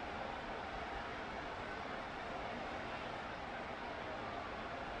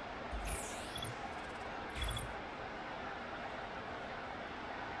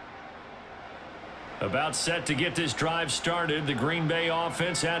 About set to get this drive started, the Green Bay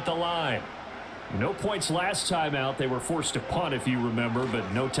offense at the line. No points last time out. They were forced to punt, if you remember,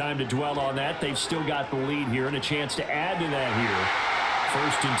 but no time to dwell on that. They've still got the lead here and a chance to add to that here.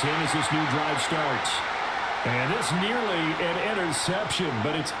 1st and 10 as this new drive starts. And it's nearly an interception,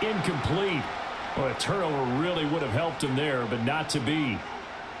 but it's incomplete. Well, a turnover really would have helped them there, but not to be.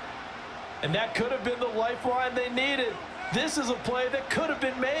 And that could have been the lifeline they needed. This is a play that could have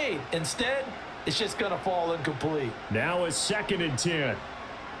been made. Instead, it's just going to fall incomplete. Now it's 2nd and 10.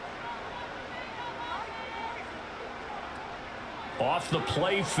 Off the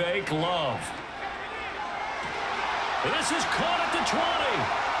play fake, Love. This is caught at the 20.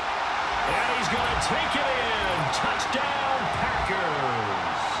 And he's going to take it in. Touchdown,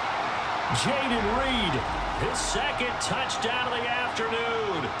 Packers. Jaden Reed, his 2nd touchdown of the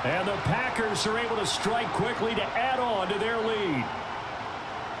afternoon. And the Packers are able to strike quickly to add on to their lead.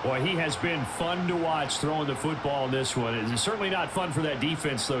 Boy, he has been fun to watch throwing the football in this one. It's certainly not fun for that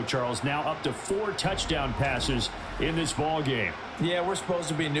defense, though, Charles. Now up to 4 touchdown passes in this ball game. Yeah, we're supposed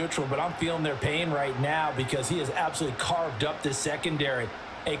to be neutral, but I'm feeling their pain right now because he has absolutely carved up this secondary.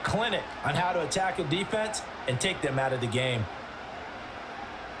 A clinic on how to attack a defense and take them out of the game.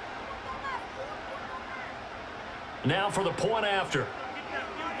 Now for the point after.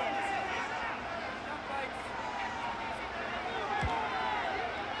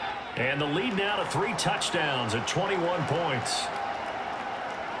 And the lead now to 3 touchdowns at 21 points.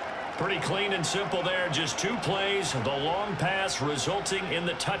 Pretty clean and simple there. Just 2 plays. The long pass resulting in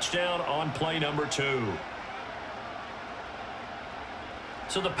the touchdown on play number 2.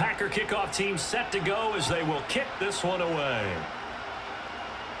 So the Packer kickoff team set to go as they will kick this one away.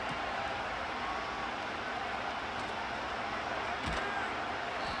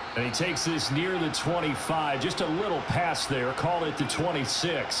 And he takes this near the 25. Just a little pass there. Call it the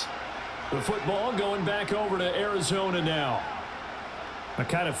 26. The football going back over to Arizona now. I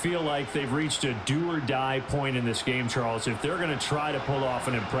kind of feel like they've reached a do-or-die point in this game, Charles. If they're going to try to pull off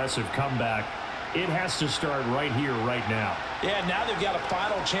an impressive comeback, it has to start right here, right now. Yeah, now they've got a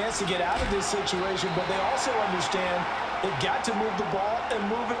final chance to get out of this situation, but they also understand they've got to move the ball and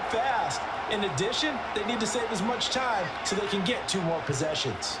move it fast. In addition, they need to save as much time so they can get 2 more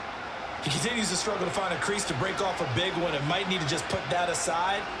possessions. He continues to struggle to find a crease to break off a big one and might need to just put that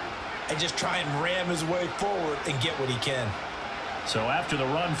aside and just try and ram his way forward and get what he can. So after the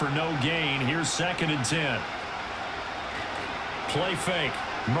run for no gain, here's 2nd and 10. Play fake.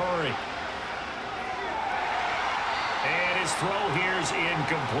 Murray. And his throw here is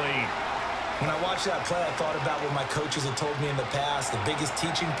incomplete. When I watched that play, I thought about what my coaches had told me in the past. The biggest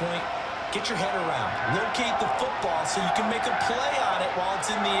teaching point, get your head around. Locate the football so you can make a play on it while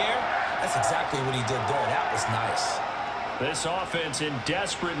it's in the air. That's exactly what he did there. That was nice. This offense in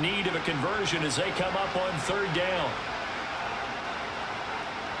desperate need of a conversion as they come up on 3rd down.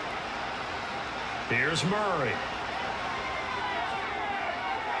 Here's Murray.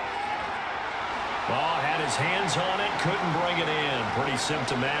 Ball had his hands on it, couldn't bring it in. Pretty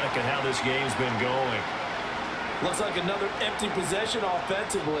symptomatic of how this game's been going. Looks like another empty possession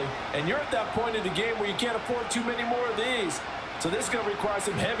offensively, and you're at that point in the game where you can't afford too many more of these. So this is going to require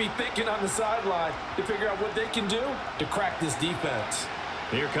some heavy thinking on the sideline to figure out what they can do to crack this defense.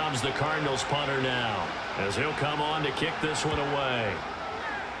 Here comes the Cardinals punter now, as he'll come on to kick this one away.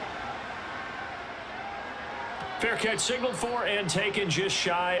 Fair catch signaled for and taken just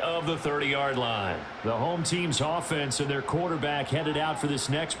shy of the 30-yard line. The home team's offense and their quarterback headed out for this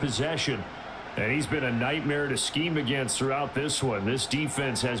next possession. And he's been a nightmare to scheme against throughout this one. This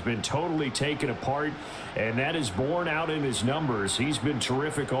defense has been totally taken apart, and that is borne out in his numbers. He's been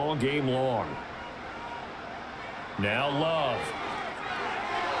terrific all game long. Now Love.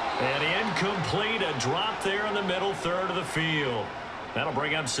 And incomplete, a drop there in the middle third of the field. That'll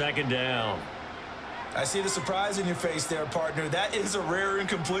bring up 2nd down. I see the surprise in your face there, partner. That is a rare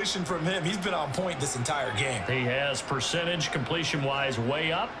incompletion from him. He's been on point this entire game. He has percentage completion-wise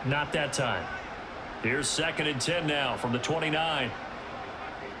way up, not that time. Here's 2nd and 10 now from the 29.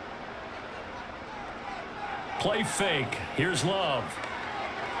 Play fake. Here's Love.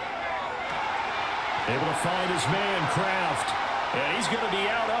 Able to find his man, Kraft. And he's going to be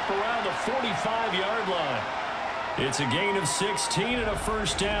out up around the 45-yard line. It's a gain of 16 and a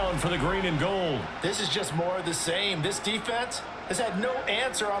 1st down for the green and gold. This is just more of the same. This defense has had no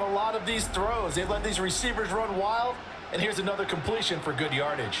answer on a lot of these throws. They've let these receivers run wild, and here's another completion for good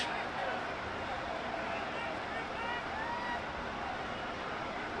yardage.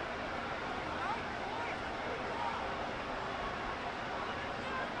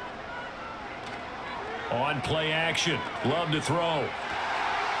 On play action. Love to throw.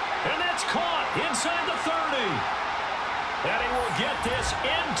 And that's caught inside the 30. And he will get this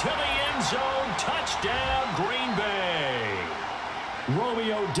into the end zone. Touchdown, Green Bay.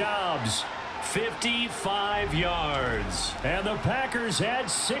 Romeo Doubs, 55 yards. And the Packers add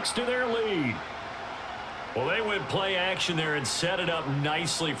 6 to their lead. Well, they went play action there and set it up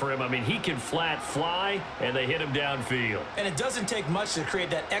nicely for him. I mean, he can flat fly, and they hit him downfield. And it doesn't take much to create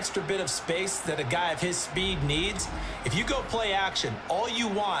that extra bit of space that a guy of his speed needs. If you go play action, all you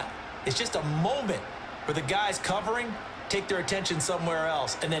want is just a moment where the guys covering take their attention somewhere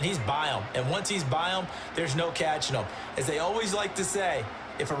else, and then he's by them. And once he's by them, there's no catching him. As they always like to say,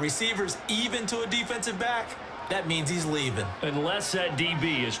 if a receiver's even to a defensive back, that means he's leaving. Unless that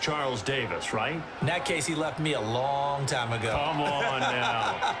DB is Charles Davis, right? In that case, he left me a long time ago. Come on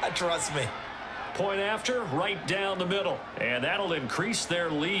now. Trust me. Point after, right down the middle. And that'll increase their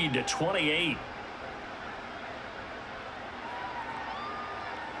lead to 28.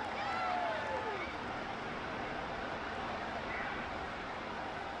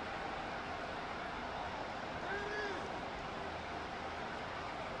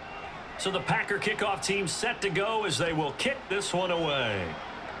 So the Packer kickoff team set to go as they will kick this one away.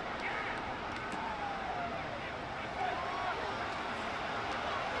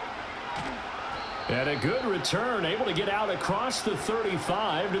 And a good return, able to get out across the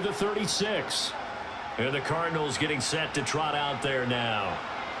 35 to the 36. And the Cardinals getting set to trot out there now.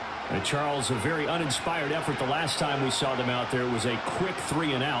 And Charles, a very uninspired effort the last time we saw them out there. It was a quick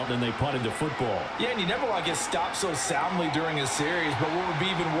 3-and-out, then they punted the football. Yeah, and you never want to get stopped so soundly during a series, but what would be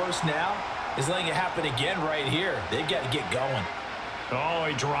even worse now is letting it happen again right here. They've got to get going. Oh,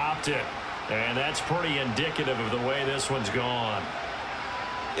 he dropped it. And that's pretty indicative of the way this one's gone.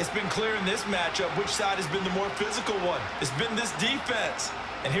 It's been clear in this matchup which side has been the more physical one. It's been this defense.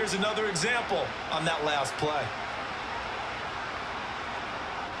 And here's another example on that last play.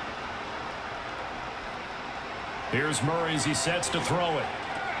 Here's Murray as he sets to throw it.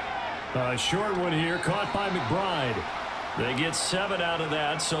 A short one here, caught by McBride. They get 7 out of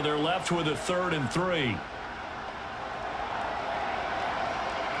that, so they're left with a 3rd and 3.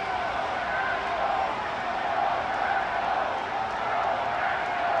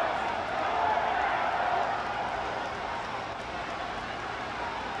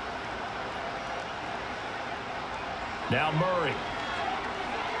 Now Murray.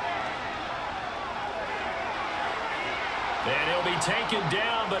 And he'll be taken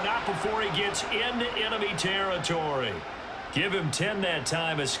down, but not before he gets into enemy territory. Give him 10 that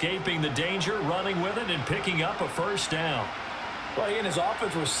time, escaping the danger, running with it, and picking up a first down. Well, he and his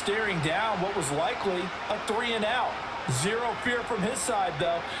offense were staring down what was likely a 3-and-out. Zero fear from his side,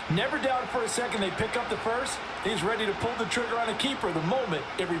 though. Never doubted for a second they pick up the first. He's ready to pull the trigger on a keeper the moment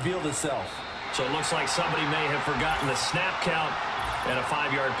it revealed itself. So it looks like somebody may have forgotten the snap count, and a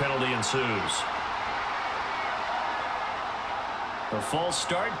 5-yard penalty ensues. A false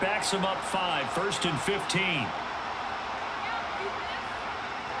start backs him up 5, 1st and 15.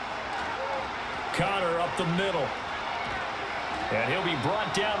 Connor up the middle. And he'll be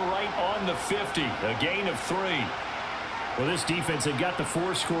brought down right on the 50. A gain of 3. Well, this defense, they've got the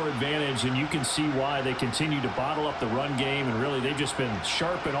 4-score advantage, and you can see why they continue to bottle up the run game, and really they've just been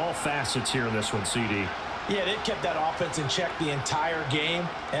sharp in all facets here in this one, CD. Yeah, they've kept that offense in check the entire game,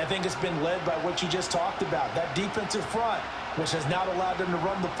 and I think it's been led by what you just talked about, that defensive front, which has now allowed them to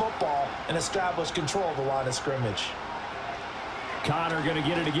run the football and establish control of the line of scrimmage. Connor going to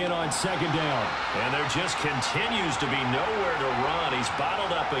get it again on 2nd down. And there just continues to be nowhere to run. He's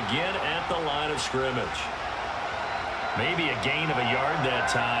bottled up again at the line of scrimmage. Maybe a gain of a yard that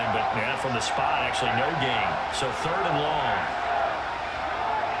time, but yeah, from the spot, actually no gain. So 3rd and long.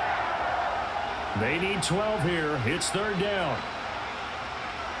 They need 12 here. It's 3rd down.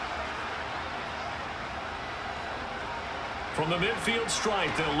 From the midfield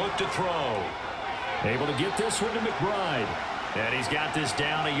stripe, they'll look to throw. Able to get this one to McBride. And he's got this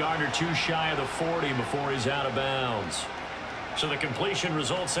down a yard or 2 shy of the 40 before he's out of bounds. So the completion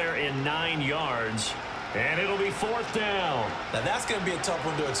results there in 9 yards. And it'll be 4th down. Now that's going to be a tough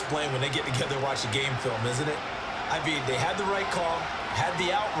one to explain when they get together and watch the game film, isn't it? I mean, they had the right call, had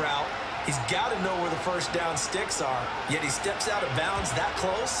the out route. He's got to know where the first down sticks are, yet he steps out of bounds that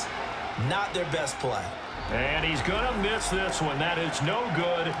close. Not their best play. And he's going to miss this one. That is no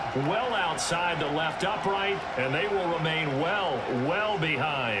good. Well outside the left upright, and they will remain well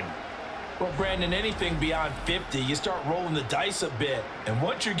behind. Well, Brandon, anything beyond 50, you start rolling the dice a bit. And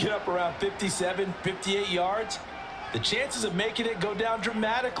once you get up around 57, 58 yards, the chances of making it go down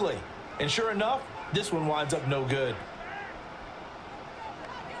dramatically. And sure enough, this one winds up no good.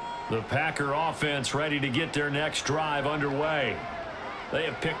 The Packer offense ready to get their next drive underway. They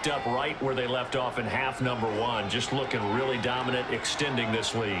have picked up right where they left off in half number one, just looking really dominant, extending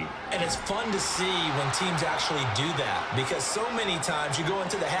this lead. And it's fun to see when teams actually do that, because so many times you go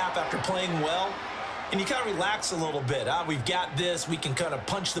into the half after playing well, and you kind of relax a little bit. We've got this. We can kind of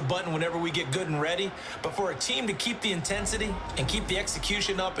punch the button whenever we get good and ready. But for a team to keep the intensity and keep the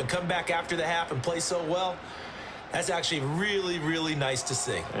execution up and come back after the half and play so well, that's actually really, really nice to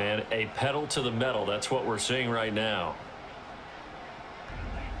see. And a pedal to the metal. That's what we're seeing right now.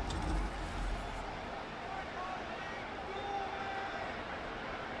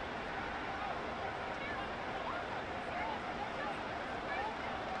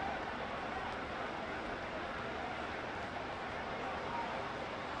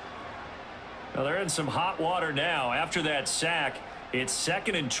 Now they're in some hot water now. After that sack, it's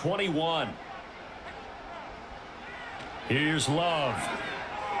 2nd and 21. Here's Love.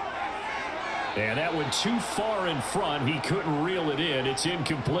 And that went too far in front. He couldn't reel it in. It's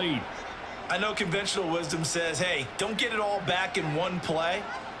incomplete. I know conventional wisdom says, hey, don't get it all back in one play.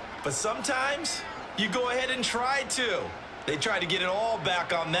 But sometimes you go ahead and try to. They tried to get it all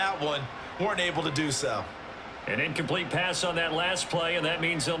back on that one. Weren't able to do so. An incomplete pass on that last play, and that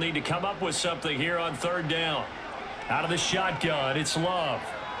means they'll need to come up with something here on 3rd down. Out of the shotgun, it's Love.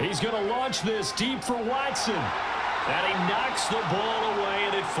 He's going to launch this deep for Watson. And he knocks the ball away,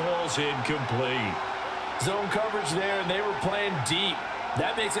 and it falls incomplete. Zone coverage there, and they were playing deep.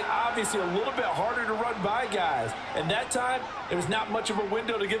 That makes it obviously a little bit harder to run by guys. And that time, there was not much of a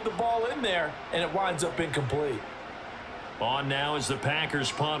window to get the ball in there, and it winds up incomplete. On now is the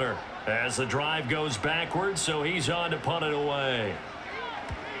Packers punter as the drive goes backwards, so he's on to punt it away.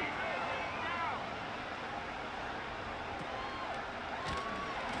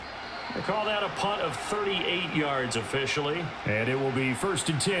 They call that a punt of 38 yards officially. And it will be 1st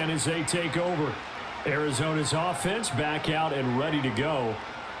and 10 as they take over. Arizona's offense back out and ready to go.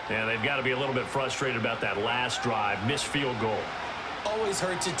 And they've got to be a little bit frustrated about that last drive. Missed field goal. Always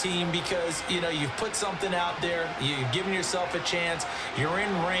hurts a team because, you know, you've put something out there. You've given yourself a chance. You're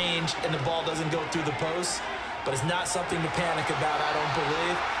in range, and the ball doesn't go through the post. But it's not something to panic about, I don't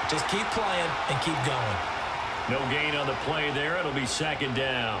believe. Just keep playing and keep going. No gain on the play there. It'll be 2nd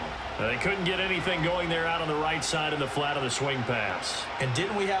down. They couldn't get anything going there out on the right side of the flat of the swing pass. And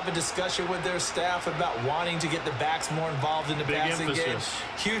didn't we have a discussion with their staff about wanting to get the backs more involved in the passing game?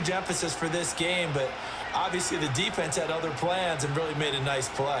 Huge emphasis for this game, but obviously the defense had other plans and really made a nice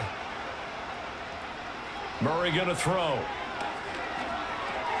play. Murray going to throw.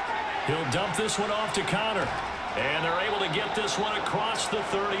 He'll dump this one off to Connor. And they're able to get this one across the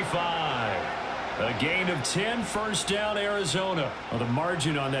 35. A gain of 10, 1st down, Arizona. Well, the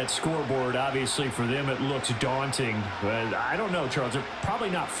margin on that scoreboard, obviously, for them, it looks daunting. But I don't know, Charles. They're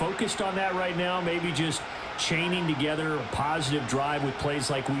probably not focused on that right now. Maybe just chaining together a positive drive with plays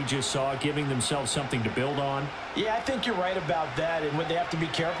like we just saw, giving themselves something to build on. Yeah, I think you're right about that. And what they have to be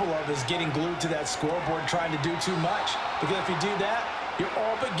careful of is getting glued to that scoreboard, trying to do too much. Because if you do that, you're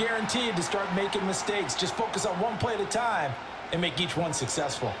all but guaranteed to start making mistakes. Just focus on one play at a time and make each one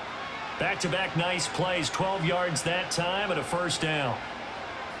successful. Back-to-back nice plays, 12 yards that time and a 1st down.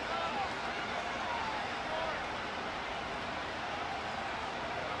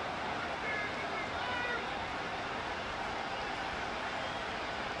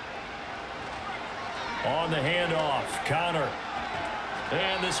 On the handoff, Connor.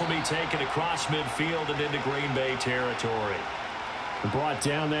 And this will be taken across midfield and into Green Bay territory. Brought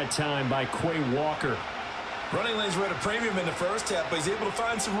down that time by Quay Walker. Running lanes were at a premium in the first half, but he's able to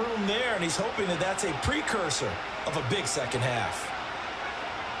find some room there, and he's hoping that that's a precursor of a big second half.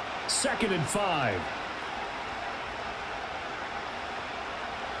 2nd and 5.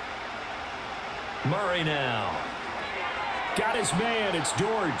 Murray now. Got his man. It's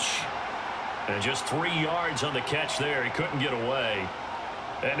Dortch. And just 3 yards on the catch there. He couldn't get away.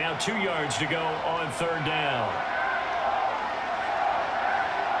 And now 2 yards to go on 3rd down.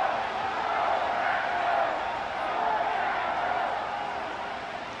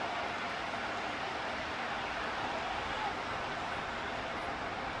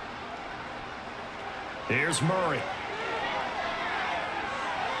 Here's Murray.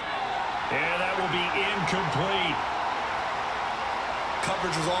 And that will be incomplete.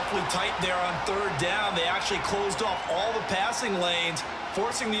 Coverage was awfully tight there on 3rd down. They actually closed off all the passing lanes,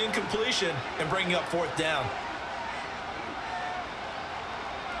 forcing the incompletion and bringing up 4th down.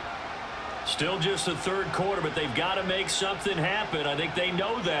 Still just the 3rd quarter, but they've got to make something happen. I think they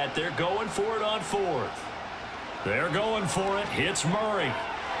know that. They're going for it on 4th. They're going for it. Hits Murray.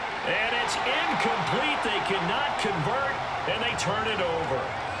 And it's incomplete. They cannot convert, and they turn it over.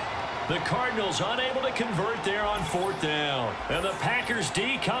 The Cardinals unable to convert there on 4th down. And the Packers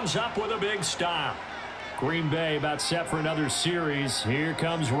D comes up with a big stop. Green Bay about set for another series. Here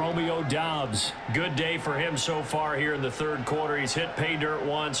comes Romeo Doubs. Good day for him so far here in the 3rd quarter. He's hit pay dirt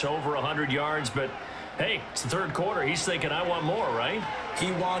once, over 100 yards, but hey, it's the 3rd quarter. He's thinking, I want more, right?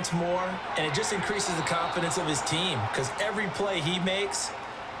 He wants more, and it just increases the confidence of his team because every play he makes,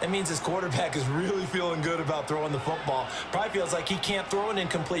 that means his quarterback is really feeling good about throwing the football. Probably feels like he can't throw an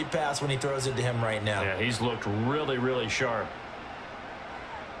incomplete pass when he throws it to him right now. Yeah, he's looked really, really sharp.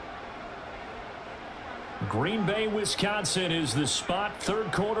 Green Bay, Wisconsin is the spot.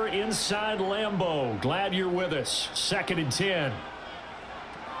 3rd quarter inside Lambeau. Glad you're with us. 2nd and 10.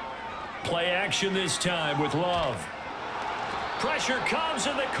 Play action this time with Love. Pressure comes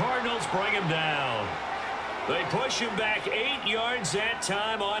and the Cardinals bring him down. They push him back 8 yards that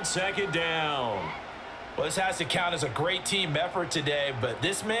time on 2nd down. Well, this has to count as a great team effort today, but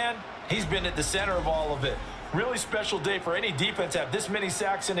this man, he's been at the center of all of it. Really special day for any defense to have this many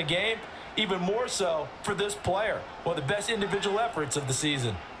sacks in a game, even more so for this player. One of the best individual efforts of the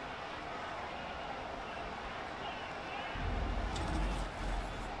season.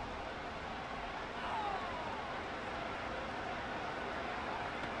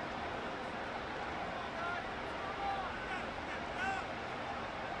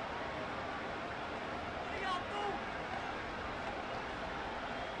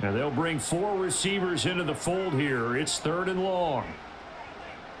 Now they'll bring 4 receivers into the fold here. It's 3rd and long.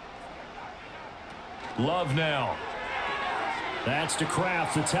 Love now. That's to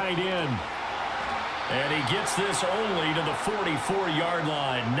Kraft, the tight end. And he gets this only to the 44-yard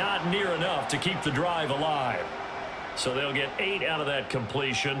line. Not near enough to keep the drive alive. So they'll get 8 out of that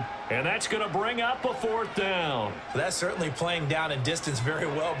completion. And that's going to bring up a 4th down. That's certainly playing down and distance very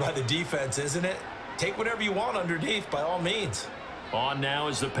well by the defense, isn't it? Take whatever you want underneath by all means. On now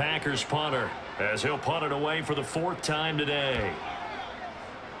is the Packers punter, as he'll punt it away for the 4th time today.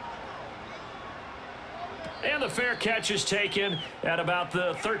 And the fair catch is taken at about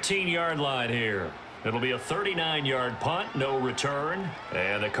the 13-yard line here. It'll be a 39-yard punt, no return.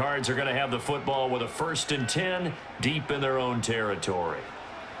 And the Cards are going to have the football with a 1st and 10 deep in their own territory.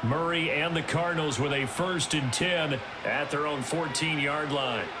 Murray and the Cardinals with a 1st and 10 at their own 14-yard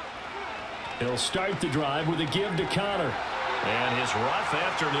line. He'll start the drive with a give to Connor. And his rough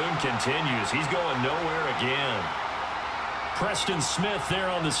afternoon continues. He's going nowhere again. Preston Smith there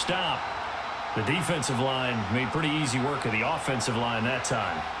on the stop. The defensive line made pretty easy work of the offensive line that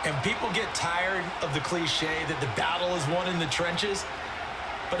time. And people get tired of the cliche that the battle is won in the trenches.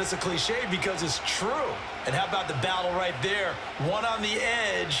 But it's a cliche because it's true. And how about the battle right there? One on the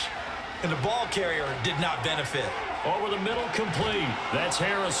edge, and the ball carrier did not benefit. Over the middle, complete. That's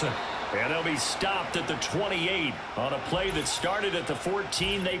Harrison. And they'll be stopped at the 28 on a play that started at the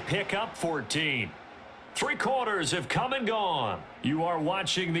 14. They pick up 14. 3 quarters have come and gone. You are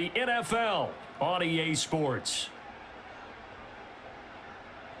watching the NFL on EA Sports.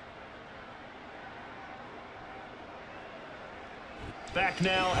 Back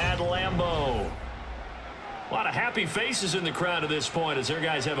now at Lambeau. A lot of happy faces in the crowd at this point as their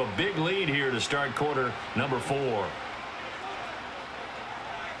guys have a big lead here to start quarter number 4.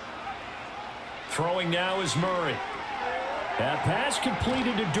 Throwing now is Murray. That pass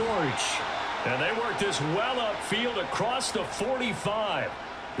completed to Dortch. And they work this well upfield across the 45.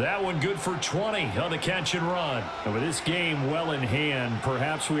 That one good for 20 on the catch and run. And with this game well in hand,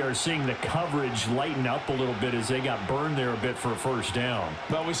 perhaps we are seeing the coverage lighten up a little bit as they got burned there a bit for a 1st down.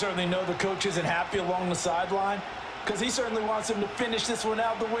 Well, we certainly know the coach isn't happy along the sideline because he certainly wants them to finish this one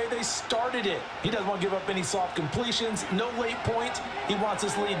out the way they started it. He doesn't want to give up any soft completions, no late points. He wants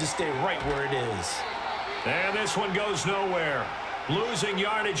his lead to stay right where it is. And this one goes nowhere. Losing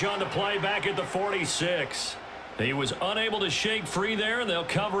yardage on the play back at the 46. He was unable to shake free there, and they'll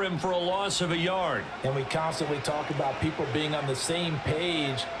cover him for a loss of a yard. And we constantly talk about people being on the same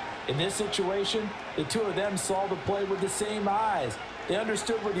page. In this situation, the two of them saw the play with the same eyes. They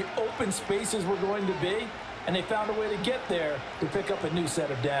understood where the open spaces were going to be, and they found a way to get there to pick up a new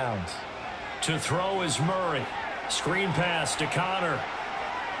set of downs. To throw is Murray. Screen pass to Connor.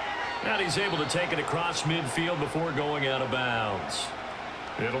 And he's able to take it across midfield before going out of bounds.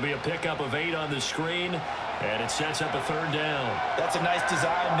 It'll be a pickup of 8 on the screen, and it sets up a 3rd down. That's a nice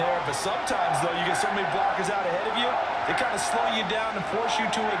design there, but sometimes, though, you get so many blockers out ahead of you, they kind of slow you down and force you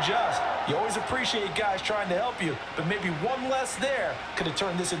to adjust. You always appreciate guys trying to help you, but maybe one less there could have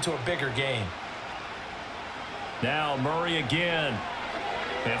turned this into a bigger game. Now Murray again.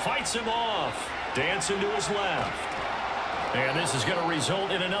 And fights him off. Dancing to his left. And this is going to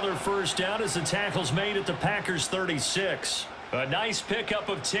result in another 1st down as the tackle's made at the Packers 36. A nice pickup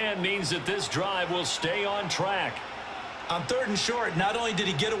of 10 means that this drive will stay on track. On 3rd and short, not only did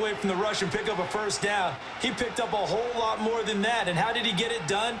he get away from the rush and pick up a first down, he picked up a whole lot more than that. And how did he get it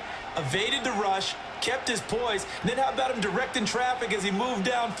done? Evaded the rush, kept his poise, and then how about him directing traffic as he moved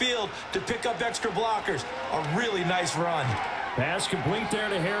downfield to pick up extra blockers? A really nice run. Pass complete there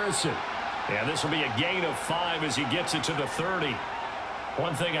to Harrison. And this will be a gain of 5 as he gets it to the 30.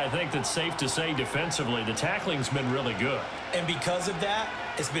 One thing I think that's safe to say defensively, the tackling's been really good. And because of that,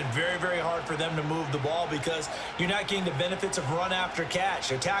 it's been very, very hard for them to move the ball because you're not getting the benefits of run after catch.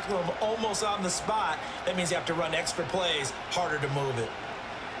 They're tackling them almost on the spot. That means you have to run extra plays, harder to move it.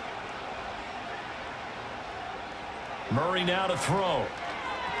 Murray now to throw.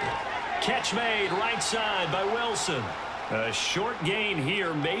 Catch made right side by Wilson. A short gain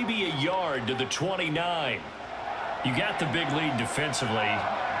here, maybe a yard to the 29. You got the big lead defensively.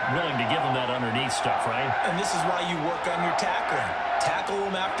 Willing to give them that underneath stuff, right? And this is why you work on your tackling. Tackle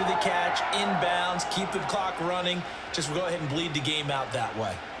them after the catch, inbounds, keep the clock running. Just go ahead and bleed the game out that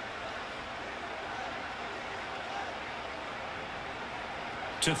way.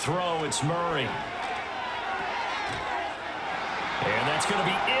 To throw, it's Murray. And that's going to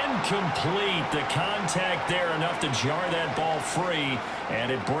be incomplete. The contact there enough to jar that ball free,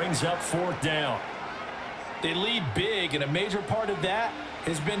 and it brings up 4th down. They lead big, and a major part of that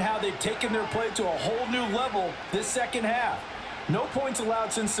has been how they've taken their play to a whole new level this second half. No points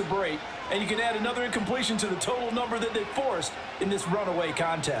allowed since the break, and you can add another incompletion to the total number that they forced in this runaway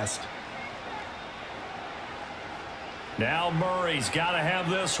contest. Now Murray's got to have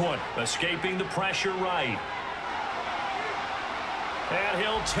this one, escaping the pressure right. And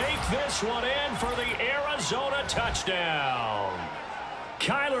he'll take this one in for the Arizona touchdown.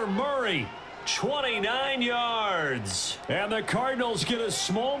 Kyler Murray, 29 yards. And the Cardinals get a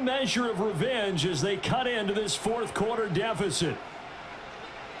small measure of revenge as they cut into this 4th quarter deficit.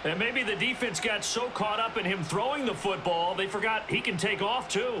 And maybe the defense got so caught up in him throwing the football, they forgot he can take off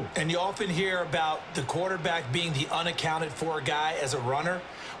too. And you often hear about the quarterback being the unaccounted for guy as a runner.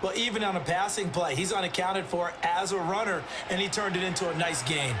 Well, even on a passing play, he's unaccounted for as a runner, and he turned it into a nice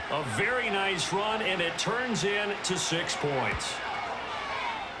gain. A very nice run, and it turns into 6 points.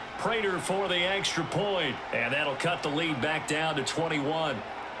 Prater for the extra point, and that'll cut the lead back down to 21.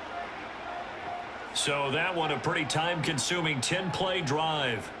 So that one a pretty time-consuming 10-play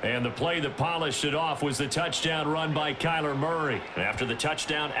drive. And the play that polished it off was the touchdown run by Kyler Murray. And after the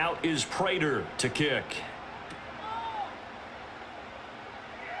touchdown, out is Prater to kick.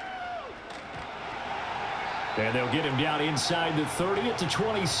 And they'll get him down inside the 30 at the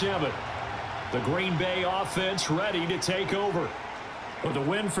 27. The Green Bay offense ready to take over. Well, the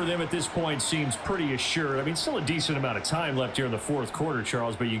win for them at this point seems pretty assured. I mean, still a decent amount of time left here in the 4th quarter,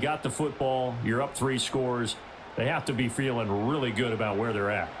 Charles, but you got the football. You're up 3 scores. They have to be feeling really good about where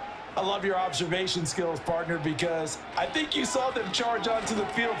they're at. I love your observation skills, partner, because I think you saw them charge onto the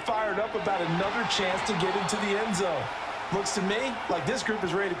field fired up about another chance to get into the end zone. Looks to me like this group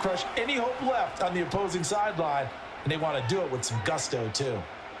is ready to crush any hope left on the opposing sideline, and they want to do it with some gusto, too.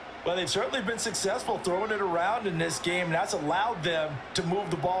 Well, they've certainly been successful throwing it around in this game, and that's allowed them to move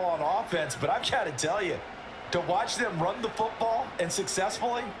the ball on offense. But I've got to tell you, to watch them run the football and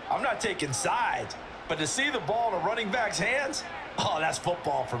successfully, I'm not taking sides. But to see the ball in a running back's hands, oh, that's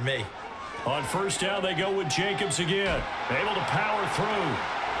football for me. On 1st down, they go with Jacobs again. Able to power through.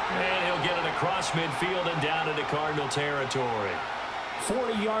 And he'll get it across midfield and down into Cardinal territory.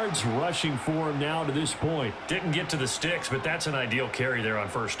 40 yards rushing for him now to this point. Didn't get to the sticks, but that's an ideal carry there on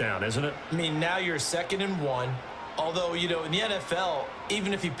 1st down, isn't it? I mean, now you're 2nd and 1. Although, you know, in the NFL,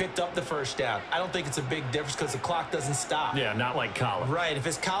 even if you picked up the 1st down, I don't think it's a big difference because the clock doesn't stop. Yeah, not like college. Right. If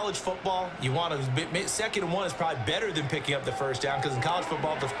it's college football, you want to 2nd and 1 is probably better than picking up the 1st down because in college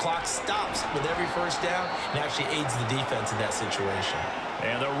football, the clock stops with every 1st down and actually aids the defense in that situation.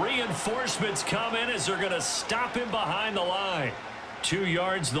 And the reinforcements come in as they're going to stop him behind the line. 2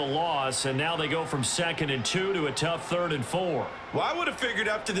 yards the loss, and now they go from 2nd and 2 to a tough 3rd and 4. Well, I would have figured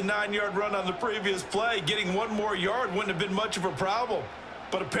after the 9-yard run on the previous play, getting 1 more yard wouldn't have been much of a problem.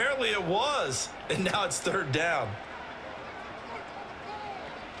 But apparently it was, and now it's 3rd down.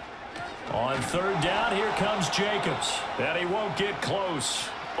 On 3rd down, here comes Jacobs. And he won't get close.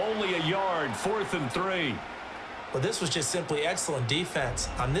 Only a yard, 4th and 3. Well, this was just simply excellent defense.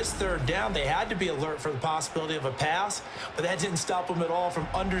 On this 3rd down, they had to be alert for the possibility of a pass, but that didn't stop them at all from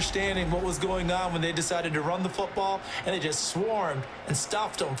understanding what was going on when they decided to run the football, and they just swarmed and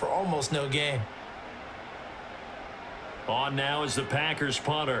stuffed them for almost no gain. On now is the Packers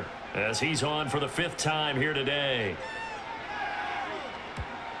punter, as he's on for the 5th time here today.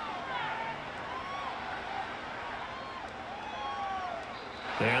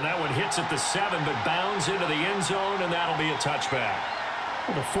 And that one hits at the 7, but bounds into the end zone, and that'll be a touchback.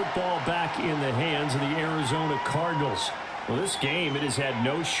 Well, the football back in the hands of the Arizona Cardinals. Well, this game, it has had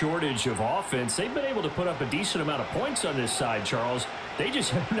no shortage of offense. They've been able to put up a decent amount of points on this side, Charles. They just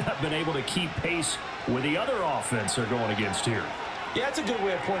have not been able to keep pace with the other offense they're going against here. Yeah, it's a good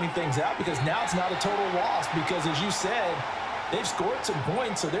way of pointing things out because now it's not a total loss because, as you said, they've scored some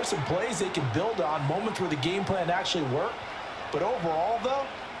points, so there's some plays they can build on, moments where the game plan actually worked. But overall, though,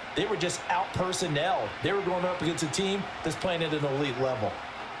 they were just out-personnelled. They were going up against a team that's playing at an elite level.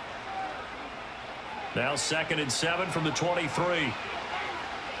 Now 2nd and 7 from the 23.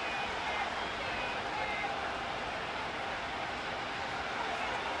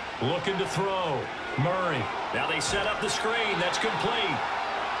 Looking to throw. Murray. Now they set up the screen. That's complete.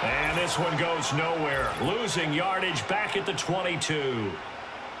 And this one goes nowhere. Losing yardage back at the 22.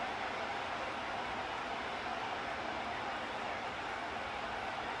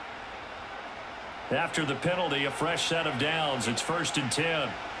 After the penalty, a fresh set of downs. It's 1st and 10.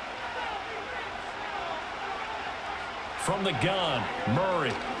 From the gun,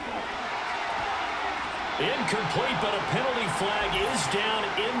 Murray. Incomplete, but a penalty flag is down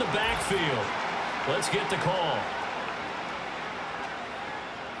in the backfield. Let's get the call.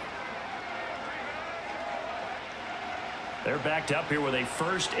 They're backed up here with a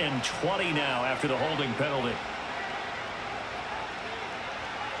 1st and 20 now after the holding penalty.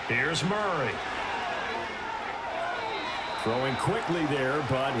 Here's Murray. Throwing quickly there,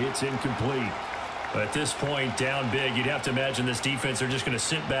 but it's incomplete. At this point, down big, you'd have to imagine this defense are just going to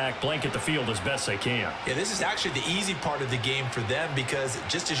sit back, blanket the field as best they can. Yeah, this is actually the easy part of the game for them because,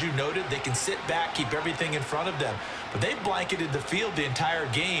 just as you noted, they can sit back, keep everything in front of them. But they've blanketed the field the entire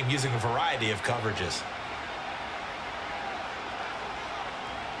game using a variety of coverages.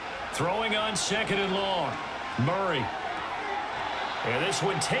 Throwing on 2nd and long. Murray. And this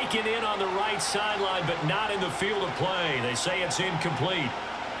one taken in on the right sideline, but not in the field of play. They say it's incomplete.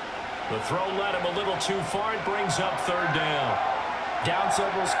 The throw led him a little too far. It brings up 3rd down. Down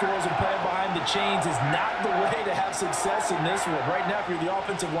several scores and playing behind the chains is not the way to have success in this one. Right now, if you're the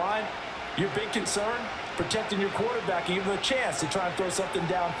offensive line, your big concern, protecting your quarterback and giving him a chance to try and throw something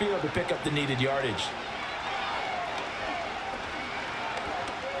downfield to pick up the needed yardage.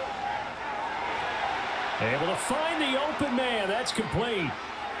 Able to find the open man. That's complete.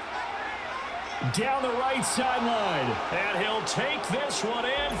 Down the right sideline. And he'll take this one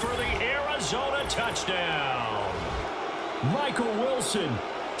in for the Arizona touchdown. Michael Wilson,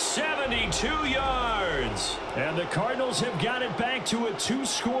 72 yards. And the Cardinals have got it back to a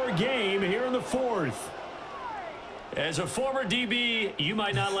 2-score game here in the 4th. As a former DB, you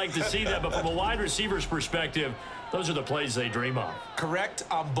might not like to see that, but from a wide receiver's perspective, those are the plays they dream of. Correct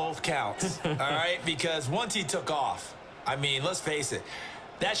on both counts, all right? Because once he took off, I mean, let's face it,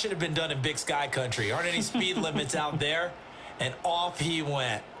 that should have been done in Big Sky Country. Aren't any speed limits out there? And off he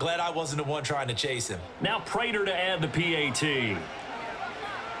went. Glad I wasn't the one trying to chase him. Now Prater to add the PAT.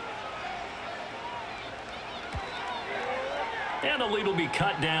 And the lead will be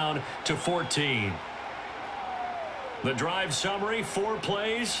cut down to 14. The drive summary, 4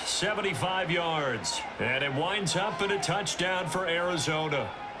 plays, 75 yards. And it winds up in a touchdown for Arizona.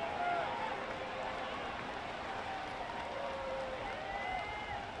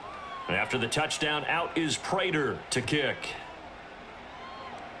 After the touchdown, out is Prater to kick.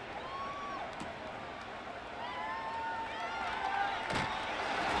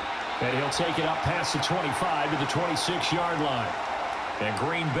 And he'll take it up past the 25 to the 26-yard line. And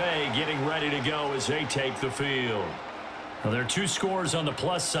Green Bay getting ready to go as they take the field. Well, there are 2 scores on the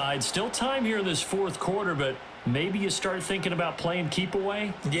plus side. Still time here in this 4th quarter, but maybe you start thinking about playing keep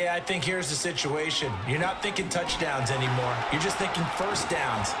away? Yeah, I think here's the situation. You're not thinking touchdowns anymore. You're just thinking 1st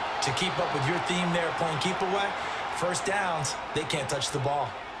downs. To keep up with your theme there, playing keep away, 1st downs, they can't touch the ball.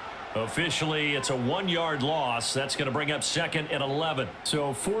 Officially, it's a 1-yard loss. That's going to bring up 2nd and 11.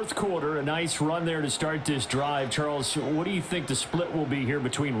 So 4th quarter, a nice run there to start this drive. Charles, what do you think the split will be here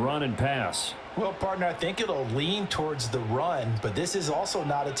between run and pass? Well, partner, I think it'll lean towards the run, but this is also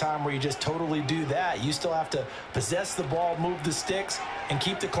not a time where you just totally do that. You still have to possess the ball, move the sticks, and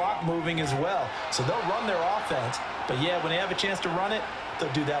keep the clock moving as well. So they'll run their offense, but yeah, when they have a chance to run it,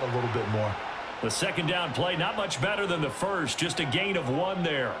 they'll do that a little bit more. The 2nd down play, not much better than the 1st, just a gain of 1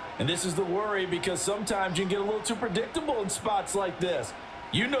 there. And this is the worry because sometimes you can get a little too predictable in spots like this.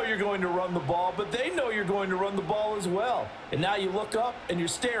 You know you're going to run the ball, but they know you're going to run the ball as well. And now you look up and you're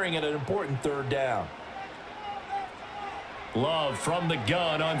staring at an important 3rd down. Love from the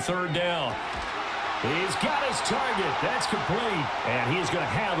gun on 3rd down. He's got his target. That's complete. And he's going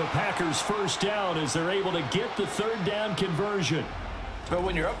to have a Packers 1st down as they're able to get the 3rd down conversion. But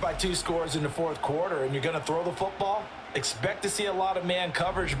when you're up by 2 scores in the fourth quarter and you're going to throw the football, expect to see a lot of man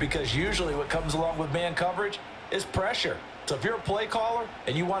coverage, because usually what comes along with man coverage is pressure. So if you're a play caller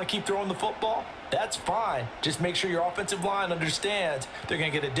and you want to keep throwing the football, that's fine. Just make sure your offensive line understands they're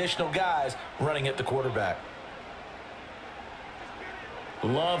going to get additional guys running at the quarterback.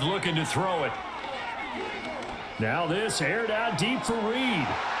 Love looking to throw it. Now this aired out deep for Reed.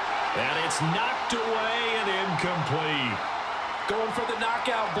 And it's knocked away and incomplete. Going for the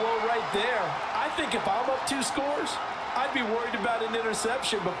knockout blow right there. I think if I'm up 2 scores, I'd be worried about an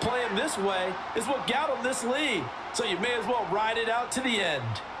interception, but playing this way is what got them this lead. So you may as well ride it out to the end.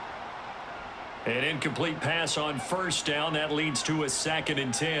 An incomplete pass on first down. That leads to a 2nd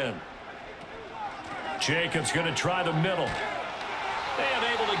and 10. Jacobs going to try the middle. And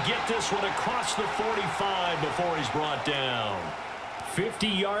able to get this one across the 45 before he's brought down. 50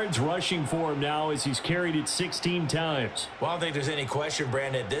 yards rushing for him now as he's carried it 16 times. Well, I don't think there's any question,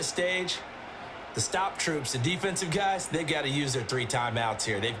 Brandon, at this stage. The stop troops, the defensive guys, they've got to use their 3 timeouts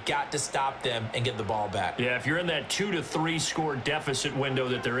here. They've got to stop them and get the ball back. Yeah, if you're in that 2 to 3 score deficit window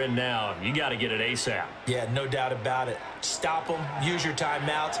that they're in now, you got to get it ASAP. Yeah, no doubt about it. Stop them, use your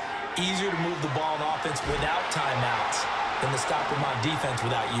timeouts. Easier to move the ball on offense without timeouts than to stop them on defense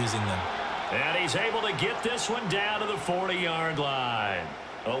without using them. And he's able to get this one down to the 40-yard line.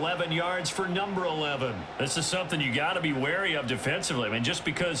 11 yards for number 11. This is something you got to be wary of defensively. I mean, just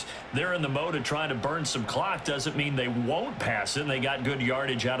because they're in the mode of trying to burn some clock doesn't mean they won't pass it, and they got good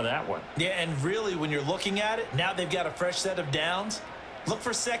yardage out of that one. Yeah, and really, when you're looking at it, now they've got a fresh set of downs. Look for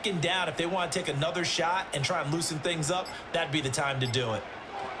 2nd down. If they want to take another shot and try and loosen things up, that'd be the time to do it.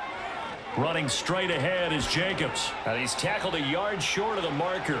 Running straight ahead is Jacobs. And he's tackled a yard short of the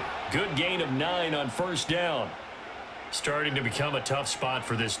marker. Good gain of 9 on first down. Starting to become a tough spot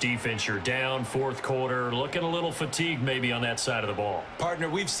for this defense. You're down, fourth quarter, looking a little fatigued maybe on that side of the ball. Partner,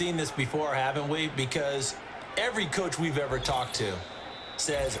 we've seen this before, haven't we? Because every coach we've ever talked to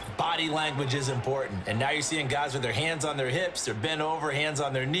says body language is important. And now you're seeing guys with their hands on their hips, they're bent over, hands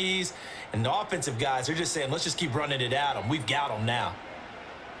on their knees. And the offensive guys are just saying, let's just keep running it at them. We've got them now.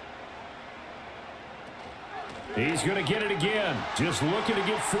 He's going to get it again. Just looking to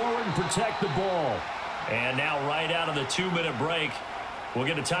get forward and protect the ball. And now right out of the 2-minute break, we'll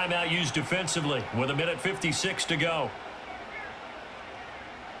get a timeout used defensively with 1:56 to go.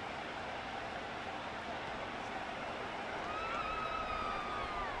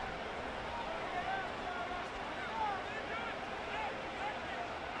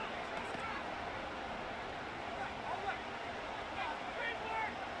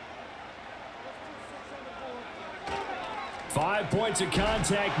 Five points of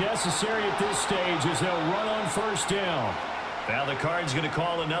contact necessary at this stage as they'll run on first down. Now the Cards going to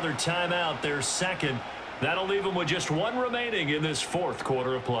call another timeout, their 2nd. That'll leave them with just 1 remaining in this fourth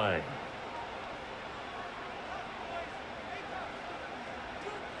quarter of play.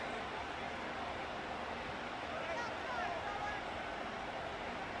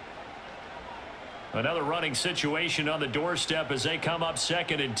 Another running situation on the doorstep as they come up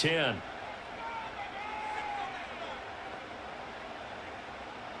 2nd and 10.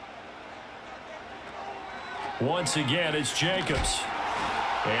 Once again, it's Jacobs.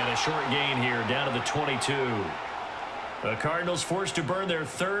 And a short gain here down to the 22. The Cardinals forced to burn their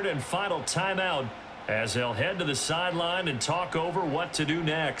 3rd and final timeout as they'll head to the sideline and talk over what to do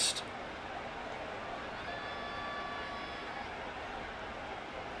next.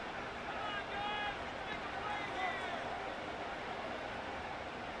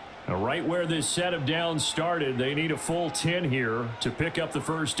 Now, right where this set of downs started, they need a full 10 here to pick up the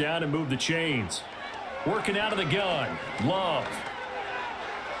first down and move the chains. Working out of the gun, Love.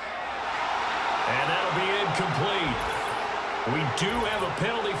 And that'll be incomplete. We do have a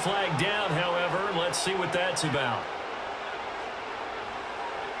penalty flag down, however. Let's see what that's about.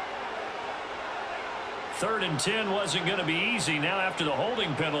 3rd and 10 wasn't going to be easy. Now after the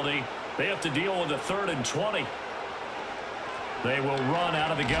holding penalty, they have to deal with a 3rd and 20. They will run out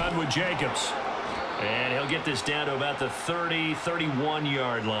of the gun with Jacobs. And he'll get this down to about the 30,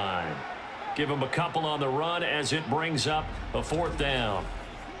 31-yard line. Give him a couple on the run as it brings up a 4th down.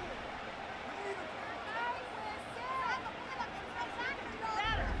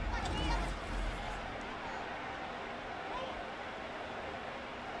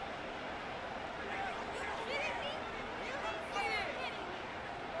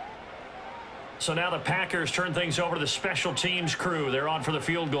 So now the Packers turn things over to the special teams crew. They're on for the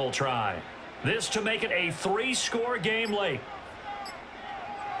field goal try. This to make it a 3-score game late.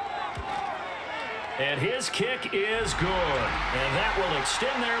 And his kick is good. And that will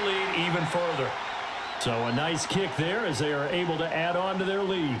extend their lead even further. So a nice kick there as they are able to add on to their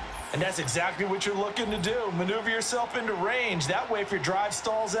lead. And that's exactly what you're looking to do. Maneuver yourself into range. That way, if your drive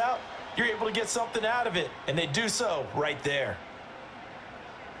stalls out, you're able to get something out of it. And they do so right there.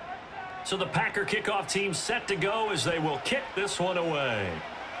 So the Packer kickoff team set to go as they will kick this one away.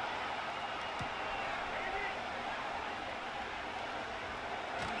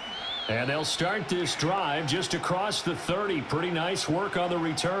 And they'll start this drive just across the 30. Pretty nice work on the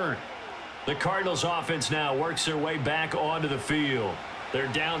return. The Cardinals offense now works their way back onto the field.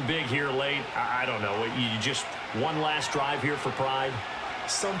 They're down big here late. I don't know. You just one last drive here for pride?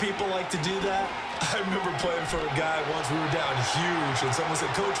 Some people like to do that. I remember playing for a guy once. We were down huge, and someone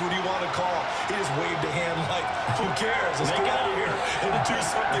said, "Coach, what do you want to call?" He just waved a hand like, "Who cares? Let's get out of here and do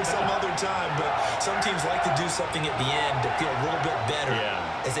something some other time." But some teams like to do something at the end to feel a little bit better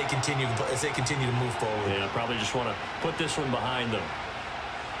as they continue to move forward. Yeah, probably just want to put this one behind them.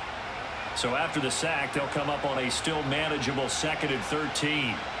 So after the sack, they'll come up on a still manageable 2nd and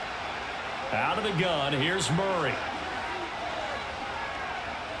 13. Out of the gun, here's Murray.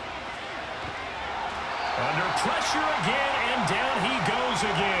 Under pressure again, and down he goes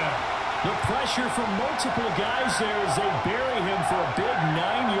again. The pressure from multiple guys there as they bury him for a big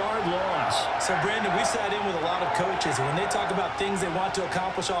 9-yard loss. So, Brandon, we sat in with a lot of coaches, and when they talk about things they want to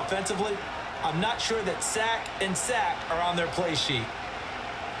accomplish offensively, I'm not sure that sack and sack are on their play sheet.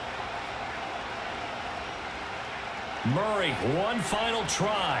 Murray, one final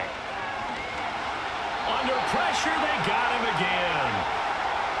try. Under pressure, they got him again.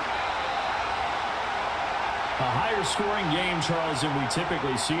 A higher scoring game, Charles, than we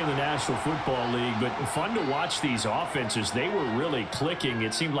typically see in the National Football League, but fun to watch these offenses. They were really clicking.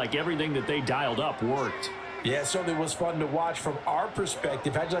 It seemed like everything that they dialed up worked. Yeah, it certainly was fun to watch from our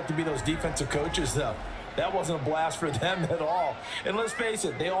perspective. How'd you like to be those defensive coaches, though? That wasn't a blast for them at all. And let's face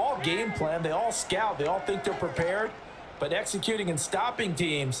it, they all game plan, they all scout, they all think they're prepared, but executing and stopping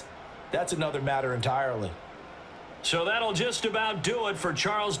teams, that's another matter entirely. So that'll just about do it for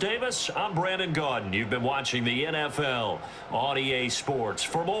Charles Davis. I'm Brandon Gaudin. You've been watching the NFL on EA Sports.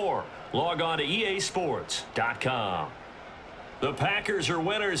 For more, log on to easports.com. The Packers are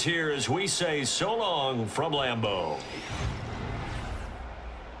winners here as we say so long from Lambeau.